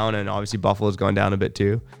gone down, and obviously Buffalo's gone down a bit,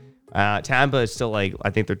 too. Tampa is still, like, I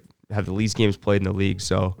think they have the least games played in the league,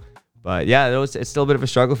 so. But, yeah, it's still a bit of a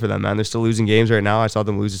struggle for them, man. They're still losing games right now. I saw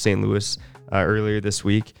them lose to St. Louis earlier this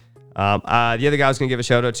week. The other guy I was going to give a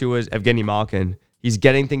shout-out to was Evgeny Malkin. He's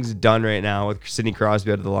getting things done right now with Sidney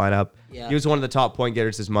Crosby out of the lineup. Yeah. He was one of the top point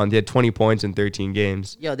getters this month. He had 20 points in 13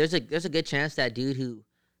 games. Yo, there's a good chance that dude who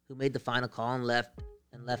made the final call and left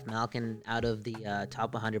Malkin out of the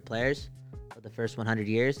top 100 players of the first 100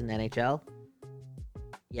 years in the NHL.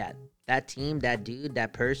 Yeah, that team, that dude,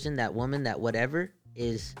 that person, that woman, that whatever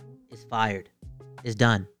is fired, is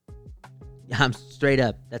done. I'm straight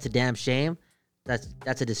up. That's a damn shame.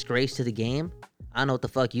 That's a disgrace to the game. I don't know what the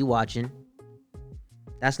fuck you watching.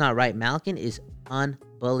 That's not right. Malkin is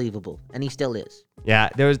unbelievable, and he still is. Yeah,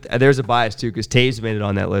 there's a bias too because Taves made it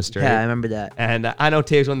on that list, right? Yeah, I remember that. And I know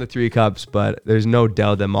Taves won the 3 cups, but there's no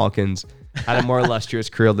doubt that Malkin's had a more illustrious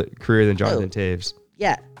career than Jonathan Taves.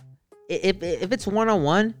 Yeah, if it's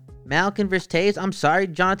 1-on-1, Malkin versus Taves, I'm sorry,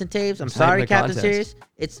 Jonathan Taves. I'm It's not sorry, even a Captain contest. Serious.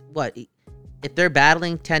 It's what? If they're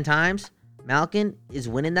battling 10 times, Malkin is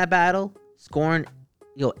winning that battle, scoring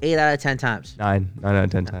 8 out of 10 times. 9 out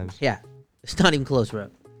of 10 times. Yeah, it's not even close, bro.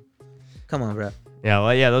 Come on, bro. Yeah,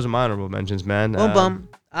 well, yeah, those are my honorable mentions, man. Boom, boom.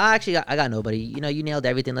 I got nobody. You nailed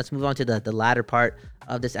everything. Let's move on to the latter part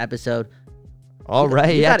of this episode. All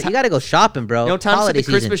right, You yeah. gotta go shopping, bro. Time to set Holiday the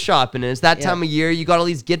Christmas season. shopping. It's that time of year. You got all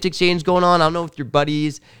these gift exchange going on. I don't know with your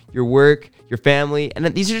buddies, your work, your family, and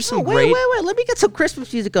then these are just some great. Wait. Let me get some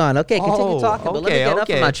Christmas music on. Okay, continue talking. But let me get up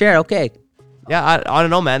from my chair. Okay. Yeah, I don't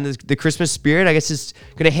know, man. The Christmas spirit, I guess, is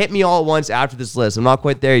gonna hit me all at once after this list. I'm not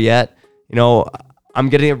quite there yet. I'm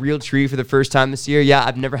getting a real tree for the first time this year. Yeah,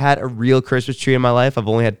 I've never had a real Christmas tree in my life. I've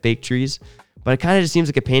only had fake trees, but it kind of just seems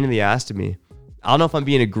like a pain in the ass to me. I don't know if I'm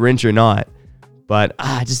being a Grinch or not, but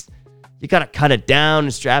you gotta cut it down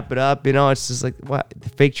and strap it up. It's just like, what? The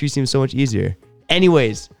fake tree seems so much easier.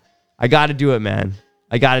 Anyways, I gotta do it, man.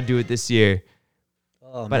 I gotta do it this year.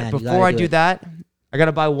 Oh, But man, you before gotta I do it. that, I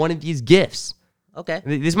gotta buy one of these gifts. Okay.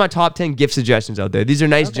 These are my top 10 gift suggestions out there. These are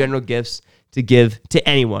nice general gifts to give to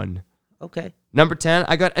anyone. Okay. Number 10,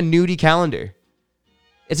 I got a nudie calendar.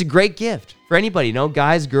 It's a great gift for anybody,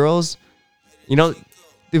 guys, girls. The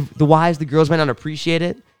wives, the girls might not appreciate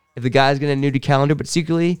it if the guy's getting a nudie calendar, but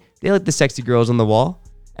secretly, they like the sexy girls on the wall.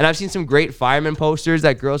 And I've seen some great fireman posters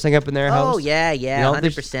that girls hang up in their house. Oh, yeah,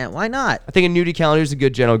 100%. Why not? I think a nudie calendar is a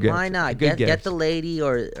good general gift. Why A not? good gift. Get the lady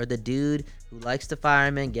or the dude who likes the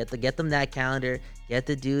fireman. Get them that calendar. Get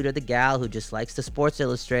the dude or the gal who just likes the Sports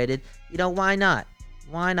Illustrated. Why not?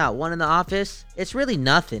 Why not? One in the office? It's really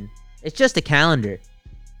nothing. It's just a calendar.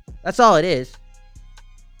 That's all it is.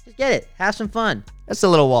 Just get it. Have some fun. That's a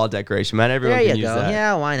little wall decoration, man. Everyone There can you use go. that.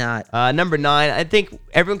 Yeah, why not? Number 9, I think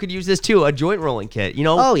everyone could use this too, a joint rolling kit.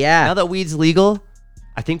 Oh, yeah. Now that weed's legal,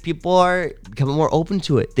 I think people are becoming more open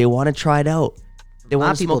to it. They want to try it out. They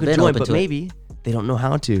want to people smoke a been joint, open but to it. maybe they don't know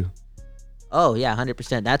how to. Oh yeah,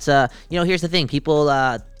 100%. That's here's the thing. People,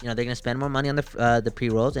 they're gonna spend more money on the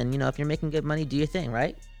pre-rolls, and if you're making good money, do your thing,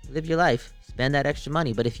 right? Live your life, spend that extra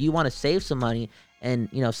money. But if you want to save some money and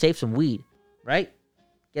save some weed, right?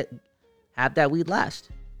 Have that weed last.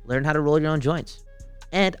 Learn how to roll your own joints.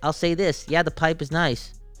 And I'll say this: yeah, the pipe is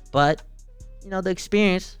nice, but the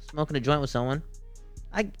experience smoking a joint with someone,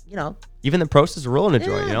 Even the process of rolling a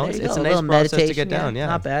joint, there it's you a go. nice little process to meditation, get down. Yeah.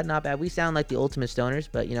 Not bad. We sound like the ultimate stoners,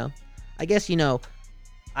 but I guess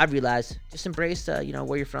I've realized just embrace where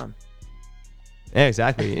you're from. Yeah,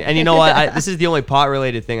 exactly. And you know what? This is the only pot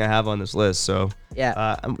related thing I have on this list. So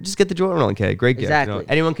Yeah. just get the joint rolling kit. Great gift. Exactly.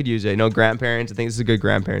 Anyone could use it. Grandparents. I think this is a good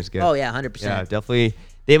grandparents gift. Oh yeah, 100%. Yeah, definitely.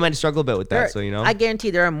 They might struggle a bit with that. I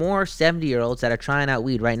guarantee there are more 70-year-olds that are trying out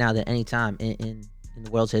weed right now than any time in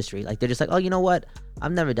the world's history. Like they're just like, oh, you know what?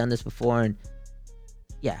 I've never done this before, and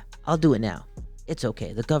yeah, I'll do it now. It's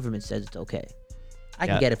okay. The government says it's okay. I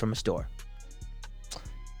can get it from a store.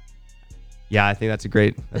 Yeah, I think that's a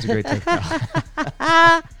great tip.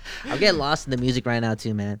 I'm getting lost in the music right now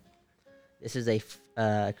too, man. This is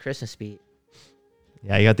a Christmas beat.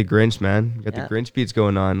 Yeah, you got the Grinch, man. You got Yeah. the Grinch beats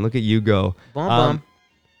going on. Look at you go. Boom, boom.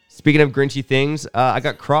 Speaking of Grinchy things, I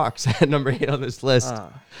got Crocs at number 8 on this list.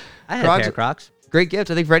 I had a pair of Crocs. Great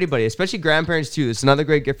gift, I think, for anybody, especially grandparents, too. It's another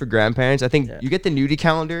great gift for grandparents. I think you get the nudie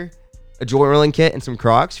calendar, a joint rolling kit, and some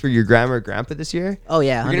Crocs for your grandma or grandpa this year. Oh,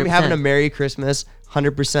 yeah, You're going to be 100%. having a Merry Christmas,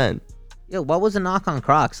 100%. Yo, what was the knock on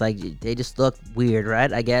Crocs? Like, they just look weird,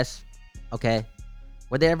 right? I guess. Okay.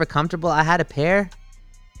 Were they ever comfortable? I had a pair.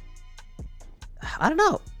 I don't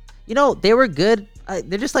know. You know, they were good.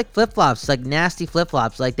 They're just like flip-flops, like nasty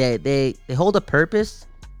flip-flops. Like, they hold a purpose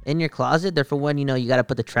in your closet. They're for when, you know, you got to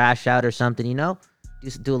put the trash out or something, you know?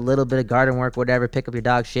 Just do a little bit of garden work, whatever, pick up your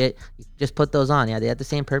dog shit. You just put those on. Yeah, they have the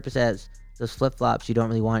same purpose as those flip-flops you don't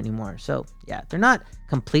really want anymore. So, yeah, they're not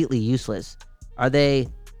completely useless. Are they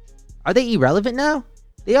irrelevant now?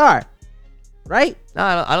 They are, right? No,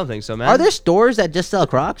 I don't think so, man. Are there stores that just sell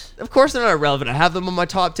Crocs? Of course they're not irrelevant. I have them on my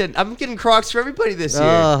top 10. I'm getting Crocs for everybody this year.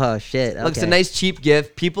 Oh, shit. Okay. Look, it's a nice, cheap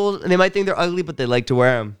gift. People, they might think they're ugly, but they like to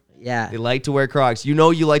wear them. Yeah. They like to wear Crocs. You know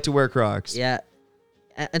you like to wear Crocs. Yeah.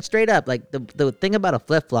 And straight up, like, the thing about a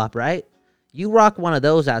flip-flop, right? You rock one of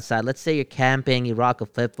those outside. Let's say you're camping. You rock a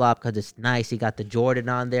flip-flop because it's nice. You got the Jordan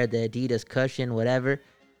on there, the Adidas cushion, whatever.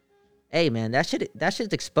 Hey, man, that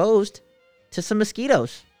shit's exposed to some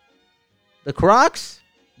mosquitoes. The Crocs,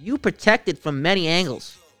 you protected from many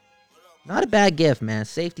angles. Not a bad gift, man.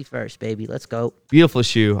 Safety first, baby. Let's go. Beautiful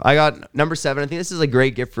shoe. I got number 7. I think this is a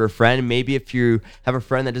great gift for a friend. Maybe if you have a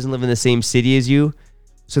friend that doesn't live in the same city as you,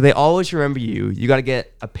 so they always remember you. You got to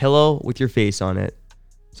get a pillow with your face on it.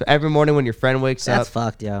 So every morning when your friend wakes That's up,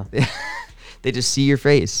 fucked, yo. they just see your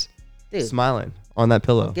face Dude, smiling on that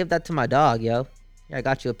pillow. give that to my dog, yo. Here, I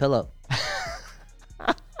got you a pillow.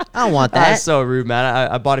 I don't want that. That's so rude, man.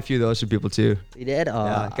 I bought a few of those for people too. You did? Oh,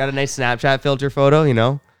 Yeah, got a nice Snapchat filter photo, you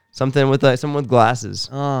know? Something with someone with glasses.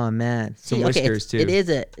 oh man. Some See, okay, whiskers, too.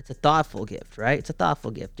 It's a thoughtful gift, right? It's a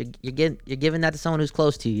thoughtful gift. You're giving that to someone who's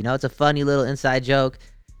close to you. You know, it's a funny little inside joke.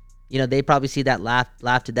 You know, they probably see that,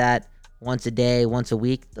 laugh to that once a day, once a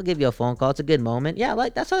week. They'll give you a phone call. It's a good moment. Yeah,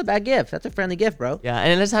 like that's not a bad gift. That's a friendly gift, bro. Yeah,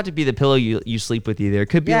 and it doesn't have to be the pillow you sleep with either. It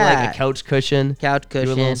could be Yeah. like a couch cushion. Couch Do a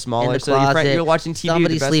cushion, little smaller, in the so your friend- closet. you're watching TV with your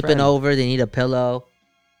Somebody's best sleeping friend. over. They need a pillow.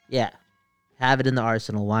 Yeah, have it in the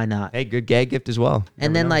arsenal. Why not? Hey, good gag gift as well.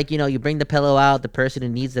 And then, like, you know, you bring the pillow out. The person who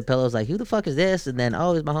needs the pillow is like, who the fuck is this? And then,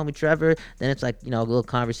 oh, it's my homie Trevor. Then it's like, you know, a little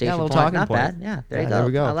conversation little point. talking Not point. bad. Yeah, there you go. There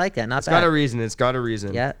we go. I like that. Not It's bad. got a reason. It's got a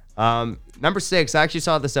reason. Yeah. Number 6. I actually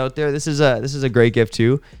saw this out there. This is a great gift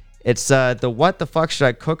too. It's the What the Fuck Should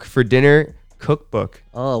I Cook for Dinner cookbook.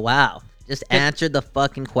 Oh, wow. Just answer the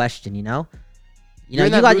fucking question, you know? You You're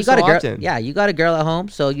know, in that you got mood a so girl. often. Yeah, you got a girl at home,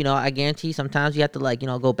 so you know, I guarantee sometimes you have to, like, you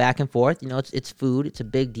know, go back and forth. You know, it's food, it's a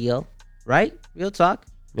big deal, right? Real talk.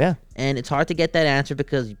 Yeah. And it's hard to get that answer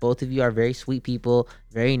because both of you are very sweet people,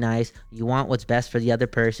 very nice. You want what's best for the other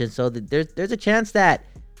person, so there's a chance that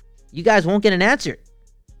you guys won't get an answer.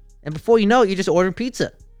 And before you know it, you're just ordering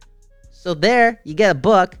pizza. So there, you get a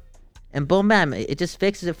book, and boom, bam, it just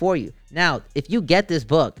fixes it for you. Now, if you get this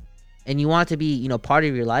book and you want it to be, you know, part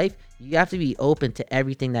of your life, you have to be open to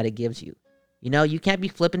everything that it gives you. You know, you can't be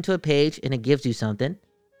flipping to a page and it gives you something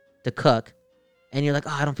to cook, and you're like,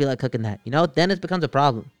 oh, I don't feel like cooking that. You know, then it becomes a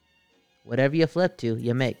problem. Whatever you flip to,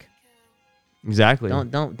 you make. Exactly.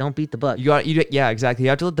 Don't beat the book. Yeah, exactly. You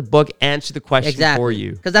have to let the book answer the question Exactly. for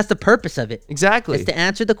you. Because that's the purpose of it. Exactly. It's to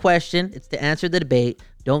answer the question. It's to answer the debate.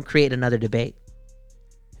 Don't create another debate.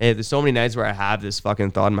 Hey, there's so many nights where I have this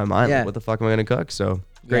fucking thought in my mind. Yeah. Like, what the fuck am I gonna cook? So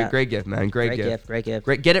Yeah. great gift, man. Great gift. Great gift.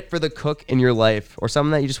 Great. Get it for the cook in your life, or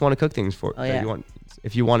someone that you just want to cook things for. Oh, that yeah. You want,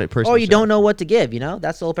 if you want it personally. Or you don't know what to give, you know?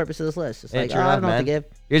 That's the whole purpose of this list. It's Hey, like, true oh, I enough, don't know what to man. give.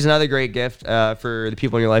 Here's another great gift for the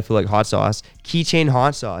people in your life who like hot sauce. Keychain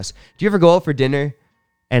hot sauce. Do you ever go out for dinner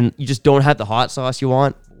and you just don't have the hot sauce you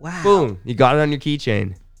want? Wow. Boom. You got it on your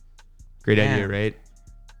keychain. Great Yeah. idea, right?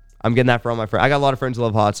 I'm getting that for all my friends. I got a lot of friends who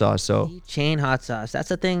love hot sauce, so Chain hot sauce. That's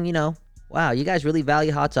the thing, you know. Wow, you guys really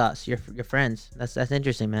value hot sauce. Your friends. That's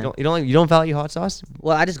interesting, man. you don't value hot sauce?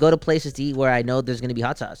 Well, I just go to places to eat where I know there's gonna be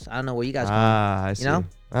hot sauce. I don't know where you guys go. I see. know?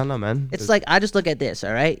 I don't know, man. It's like, I just look at this,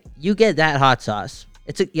 all right? You get that hot sauce.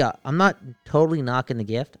 I'm not totally knocking the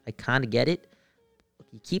gift. I kind of get it.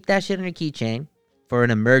 You keep that shit on your keychain for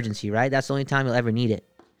an emergency, right? That's the only time you'll ever need it.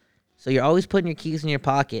 So you're always putting your keys in your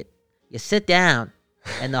pocket. You sit down,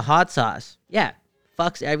 and the hot sauce,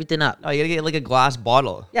 fucks everything up. Oh, you gotta get like a glass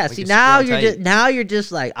bottle. Yeah, Like see, a now straw you're tight.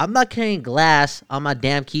 just like, I'm not carrying glass on my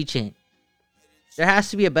damn keychain. There has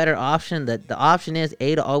to be a better option. That the option is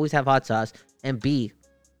A, to always have hot sauce, and B,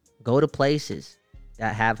 go to places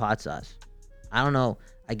that have hot sauce. I don't know.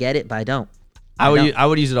 I get it, but I don't. I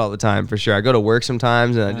would use it all the time for sure. I go to work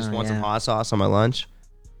sometimes and I just want some yeah. hot sauce on my lunch.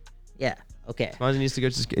 Yeah. Okay. Sometimes it needs to go.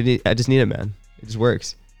 I just need it, man. It just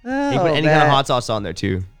works. You can Oh, put any kind of hot sauce on there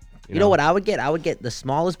too. You know what I would get? I would get the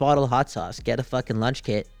smallest bottle of hot sauce. Get a fucking lunch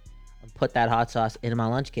kit, and put that hot sauce in my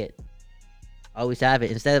lunch kit. Always have it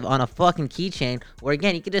instead of on a fucking keychain, where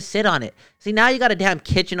again you can just sit on it. See, now you got a damn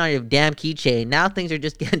kitchen on your damn keychain. Now things are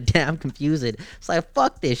just getting damn confusing. It's like,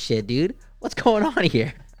 fuck this shit, dude. What's going on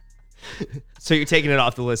here? So you're taking it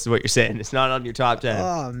off the list is what you're saying. It's not on your top 10.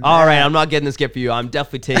 Oh, man. All right, I'm not getting this gift for you. I'm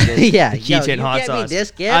definitely taking Yeah, the yo, keychain you hot get me sauce this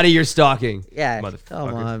gift? out of your stocking. Yeah, motherfucker.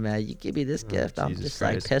 come on, man. You give me this gift, I'm Jesus just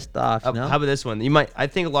Christ. like pissed off. You know? How about this one? I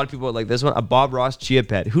think a lot of people would like this one. A Bob Ross Chia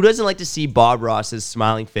Pet. Who doesn't like to see Bob Ross's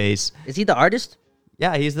smiling face? Is he the artist?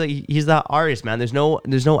 Yeah, he's the artist, man. There's no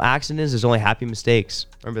accidents. There's only happy mistakes.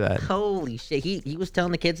 Remember that? Holy shit. He was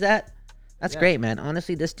telling the kids that? That's great, man.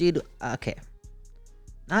 Honestly, this dude, okay.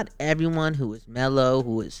 Not everyone who is mellow,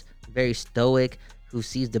 who is very stoic, who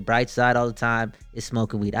sees the bright side all the time is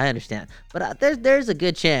smoking weed. I understand. But there's a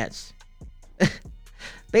good chance.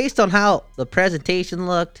 Based on how the presentation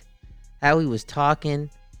looked, how he was talking,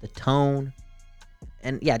 the tone,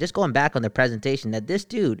 and yeah, just going back on the presentation, that this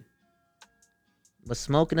dude was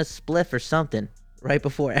smoking a spliff or something right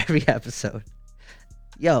before every episode.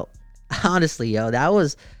 Yo, honestly, yo,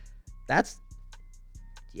 that's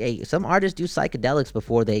yeah, some artists do psychedelics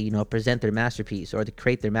before they, present their masterpiece or to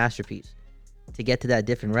create their masterpiece to get to that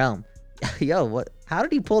different realm. Yo, how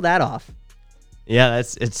did he pull that off? Yeah,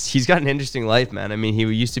 he's got an interesting life, man. I mean, he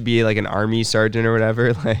used to be like an army sergeant or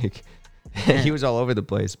whatever. Like, he was all over the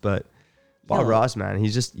place. But Bob Ross, man,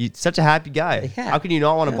 he's such a happy guy. Yeah. How can you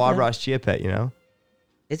not want a Bob Ross Chia Pet, you know?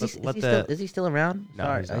 Is he still around?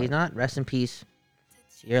 No, Sorry, he's not. Rest in peace.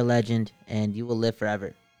 You're a legend, and you will live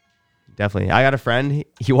forever. Definitely. I got a friend.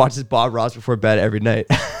 He watches Bob Ross before bed every night.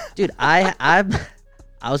 Dude, I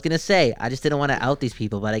was gonna say I just didn't want to out these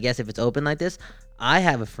people, but I guess if it's open like this, I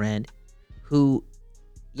have a friend who,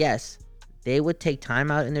 yes, they would take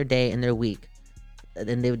time out in their day and their week, and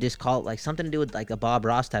then they would just call it like something to do with like a Bob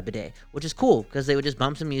Ross type of day, which is cool because they would just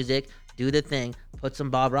bump some music, do the thing, put some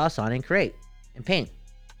Bob Ross on, and create and paint.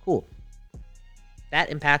 Cool. That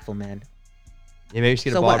impactful, man. Yeah, maybe just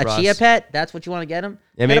get So a Bob what? Ross. A Chia Pet? That's what you want to get him?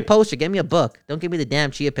 Yeah, get maybe- a poster. Get me a book. Don't give me the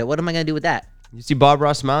damn Chia Pet. What am I gonna do with that, You see Bob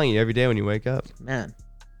Ross smiling at you every day when you wake up. man?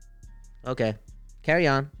 Okay, carry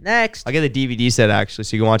on. Next. I'll get the DVD set actually,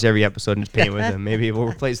 so you can watch every episode and just paint with him. Maybe we'll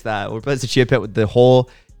replace that. We'll replace the Chia Pet with the whole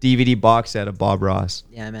DVD box set of Bob Ross.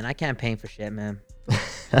 Yeah, man. I can't paint for shit, man.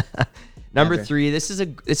 Number Never. 3, this is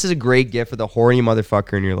a great gift for the horny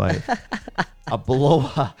motherfucker in your life. a blow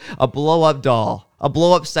up doll, a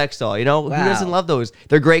blow up sex doll. You know who doesn't Wow. love those?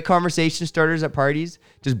 They're great conversation starters at parties.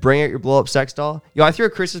 Just bring out your blow up sex doll. Yo, I threw a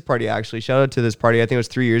Christmas party actually. Shout out to this party. I think it was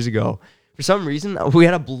 3 years ago. For some reason, we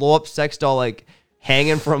had a blow up sex doll like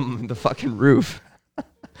hanging from the fucking roof.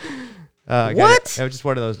 What? It was just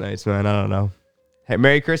one of those nights, man. I don't know. Hey,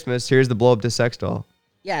 Merry Christmas. Here's the blow up sex doll.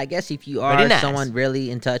 Yeah, I guess if you Very are nice. someone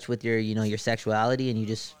really in touch with your, your sexuality and you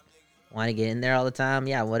just want to get in there all the time,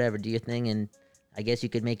 yeah, whatever, do your thing, and I guess you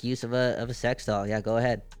could make use of a sex doll. Yeah, go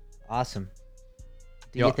ahead. Awesome.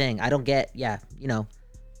 Do Yo- your thing. I don't get,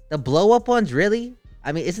 the blow up ones, really?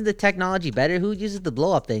 I mean, isn't the technology better? Who uses the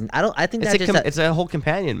blow up thing? I think that's just It's a whole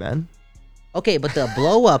companion, man. okay, but the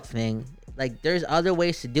blow up thing, like, there's other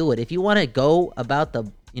ways to do it. If you want to go about the,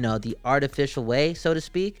 the artificial way, so to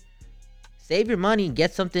speak, save your money and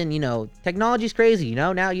get something, technology's crazy,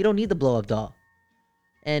 now you don't need the blow up doll.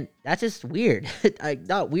 And that's just weird.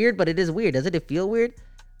 Not weird, but it is weird. Doesn't it feel weird?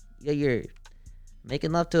 You're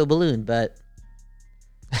making love to a balloon, but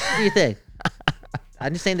what do you think?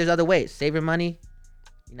 I'm just saying there's other ways. Save your money.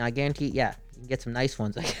 I guarantee, yeah, you can get some nice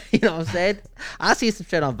ones. You know what I'm saying? I see some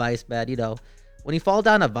shit on Vice, man. When you fall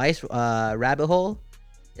down a Vice rabbit hole,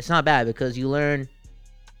 it's not bad because you learn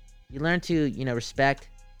to, respect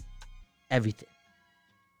everything.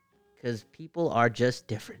 Because people are just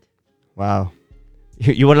different. Wow.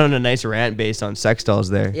 You went on a nice rant based on sex dolls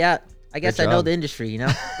there. Yeah, I guess Good I know job. the industry,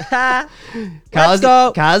 Kyle's Let's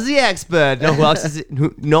go. Kyle's the expert. Know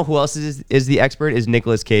who else is the expert? Is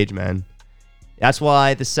Nicolas Cage, man. That's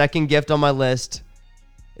why the second gift on my list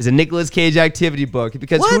is a Nicolas Cage activity book.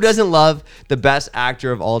 Because who What? doesn't love the best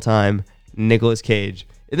actor of all time, Nicolas Cage?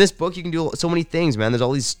 In this book, you can do so many things, man. There's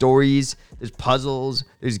all these stories, there's puzzles,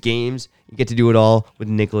 there's games. You get to do it all with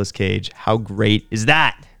Nicolas Cage. How great is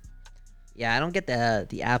that? Yeah, I don't get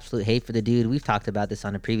the absolute hate for the dude. We've talked about this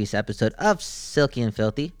on a previous episode of Silky and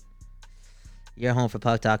Filthy. You're home for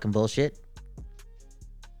puck talk and bullshit.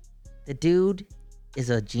 The dude is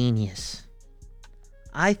a genius.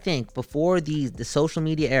 I think before the social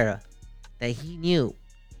media era, that he knew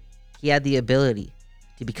he had the ability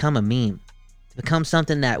to become a meme, to become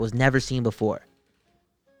something that was never seen before.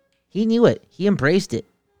 He knew it. He embraced it.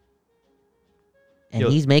 And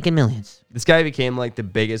he's making millions. This guy became like the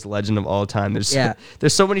biggest legend of all time. There's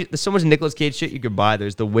so much Nicolas Cage shit you could buy.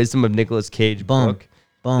 There's the Wisdom of Nicolas Cage book.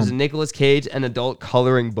 There's a Nicolas Cage an adult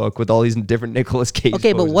coloring book with all these different Nicolas Cage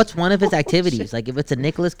Okay, poses. but what's one of his activities? Like if it's a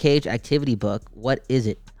Nicolas Cage activity book, what is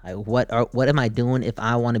it? Like, what am I doing if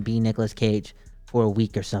I want to be Nicolas Cage for a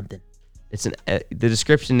week or something? It's the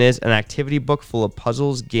description is an activity book full of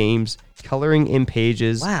puzzles, games, coloring in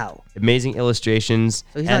pages. Wow. Amazing illustrations,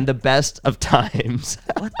 and the best of times.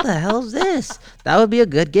 What the hell is this? That would be a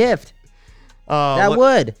good gift.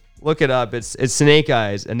 Would. Look it up. It's Snake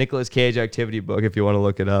Eyes, a Nicolas Cage activity book if you want to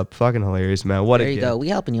look it up. Fucking hilarious, man. What a gift. There you go. We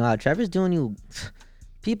helping you out. Trevor's doing you.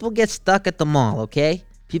 People get stuck at the mall, okay?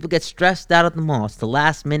 People get stressed out at the mall. It's the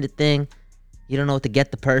last minute thing. You don't know what to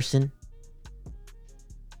get the person.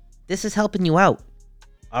 This is helping you out.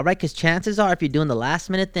 All right? Because chances are if you're doing the last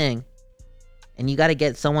minute thing and you got to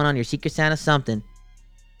get someone on your Secret Santa something,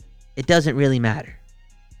 it doesn't really matter.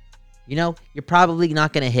 You know, you're probably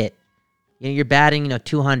not going to hit. You know, you're batting,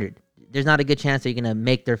 200. There's not a good chance that you're going to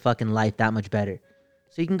make their fucking life that much better.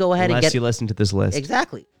 So you can go ahead and Unless you listen to this list.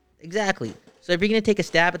 Exactly. So if you're going to take a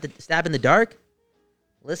stab in the dark,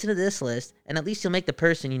 listen to this list, and at least you'll make the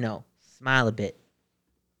person, smile a bit.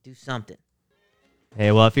 Do something.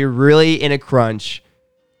 Hey, well, if you're really in a crunch,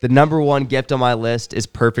 the number one gift on my list is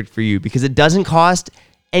perfect for you because it doesn't cost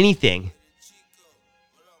anything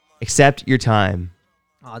except your time.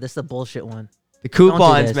 Oh, this is a bullshit one. The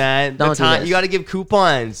coupons, this. man. Don't do this. You got to give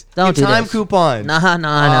coupons. Don't give do time this. coupons.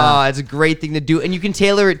 Nah. Oh, it's a great thing to do, and you can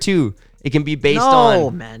tailor it too. It can be based No,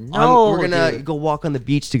 man. No, we're gonna dude. go walk on the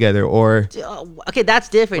beach together, or Okay, that's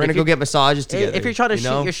different. we're gonna go get massages together. If you're trying to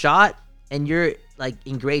shoot your shot and you're like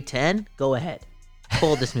in grade 10, go ahead.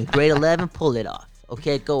 Pull this move. Grade 11, pull it off.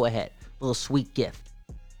 Okay, go ahead. Little sweet gift.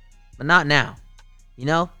 But not now.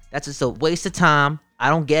 That's just a waste of time. I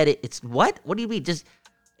don't get it. It's what? What do you mean? Just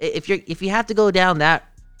if you have to go down that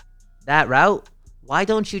route, why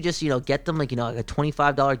don't you just get them like a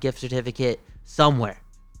 $25 gift certificate somewhere.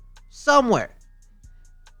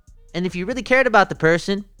 And if you really cared about the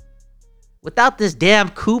person, without this damn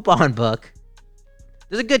coupon book,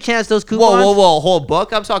 there's a good chance those coupons. Whoa! Whole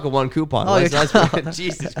book? I'm talking one coupon. Oh,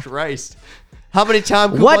 Jesus Christ! How many time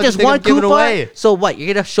coupons What? Just do you think one I'm giving coupon? away? So what?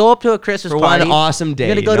 You're gonna show up to a Christmas For party. one awesome day.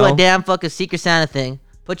 You're gonna go to a damn fucking Secret Santa thing.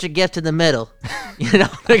 Put your gift in the middle.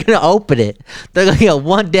 They're gonna open it. They're gonna get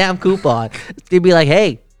one damn coupon. It's gonna be like,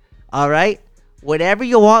 hey, all right, whatever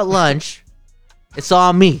you want lunch, it's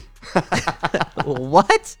on me.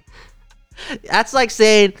 What? That's like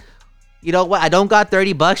saying, you know what? I don't got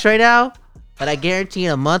 $30 right now, but I guarantee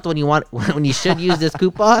in a month when you should use this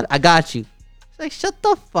coupon, I got you. It's like, shut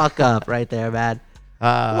the fuck up right there, man.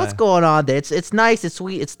 What's going on there? It's nice, it's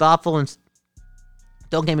sweet, it's thoughtful, and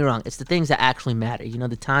don't get me wrong, it's the things that actually matter.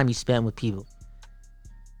 The time you spend with people.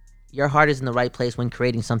 Your heart is in the right place when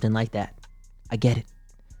creating something like that. I get it.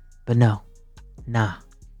 But no.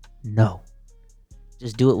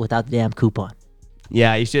 Just do it without the damn coupon.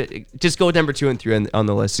 Yeah, you should just go with number 2 and 3 on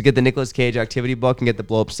the list. So get the Nicolas Cage activity book and get the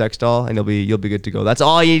blow up sex doll, and you'll be good to go. That's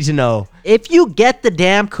all you need to know. If you get the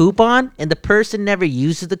damn coupon and the person never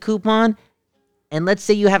uses the coupon, and let's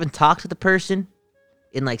say you haven't talked to the person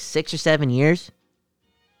in like 6 or 7 years,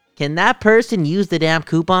 can that person use the damn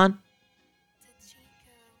coupon?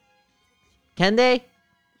 Can they?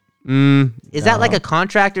 Is that like a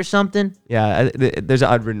contract or something? Yeah, there's an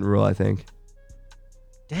unwritten rule, I think.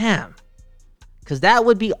 Damn. Because that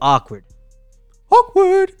would be awkward.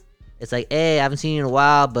 It's like, hey, I haven't seen you in a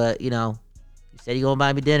while, but, you said you're going to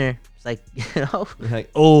buy me dinner. It's like, You're like,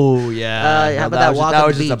 oh, yeah. How about that walk that on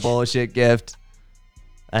was the just a beach? bullshit gift.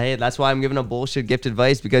 Hey, that's why I'm giving a bullshit gift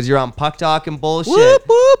advice, because you're on Puck Talk and bullshit. Whoop,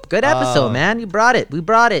 whoop. Good episode, man. You brought it. We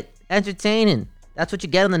brought it. Entertaining. That's what you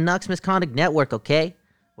get on the Nux Misconduct Network, okay?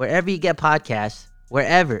 Wherever you get podcasts.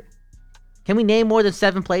 Wherever. Can we name more than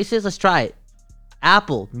 7 places? Let's try it.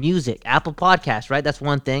 Apple Music, Apple Podcasts, right? That's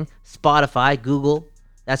one thing. Spotify, Google,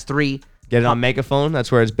 that's 3. Get it on Megaphone.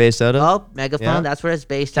 That's where it's based out of. Oh, Megaphone, that's where it's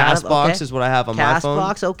based out of. Castbox Okay. is what I have on my phone.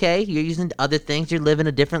 Castbox, okay. You're using other things. You're living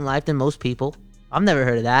a different life than most people. I've never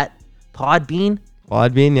heard of that. Podbean, Yeah.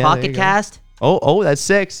 there you Pocket go. Cast, Oh, that's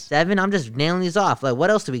 6. 7. I'm just nailing these off. Like,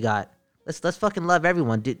 what else do we got? Let's fucking love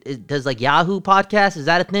everyone. Does like Yahoo Podcast, is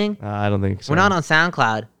that a thing? I don't think so. We're not on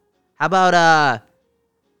SoundCloud. How about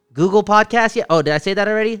Google Podcast? Yeah. Oh, did I say that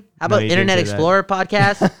already? How about you didn't Internet say that. Explorer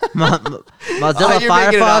Podcast? Mozilla You're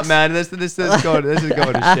making it up, Firefox? man. This is going to shit,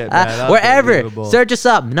 man. That's Wherever. unbelievable. Search us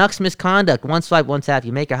up. Nux Misconduct. One swipe, one tap.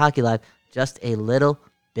 You make your hockey life just a little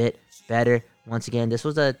bit better. Once again, this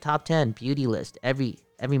was a top 10 beauty list every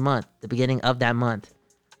month, the beginning of that month.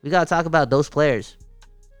 We got to talk about those players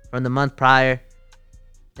from the month prior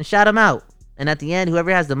and shout them out. And at the end,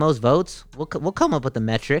 whoever has the most votes, we'll come up with a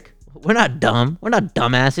metric. We're not dumb. We're not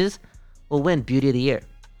dumbasses. We'll win Beauty of the Year.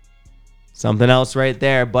 Something else right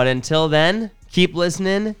there. But until then, keep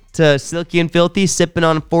listening to Silky and Filthy, sipping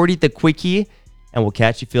on 40, the quickie, and we'll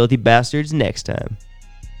catch you filthy bastards next time.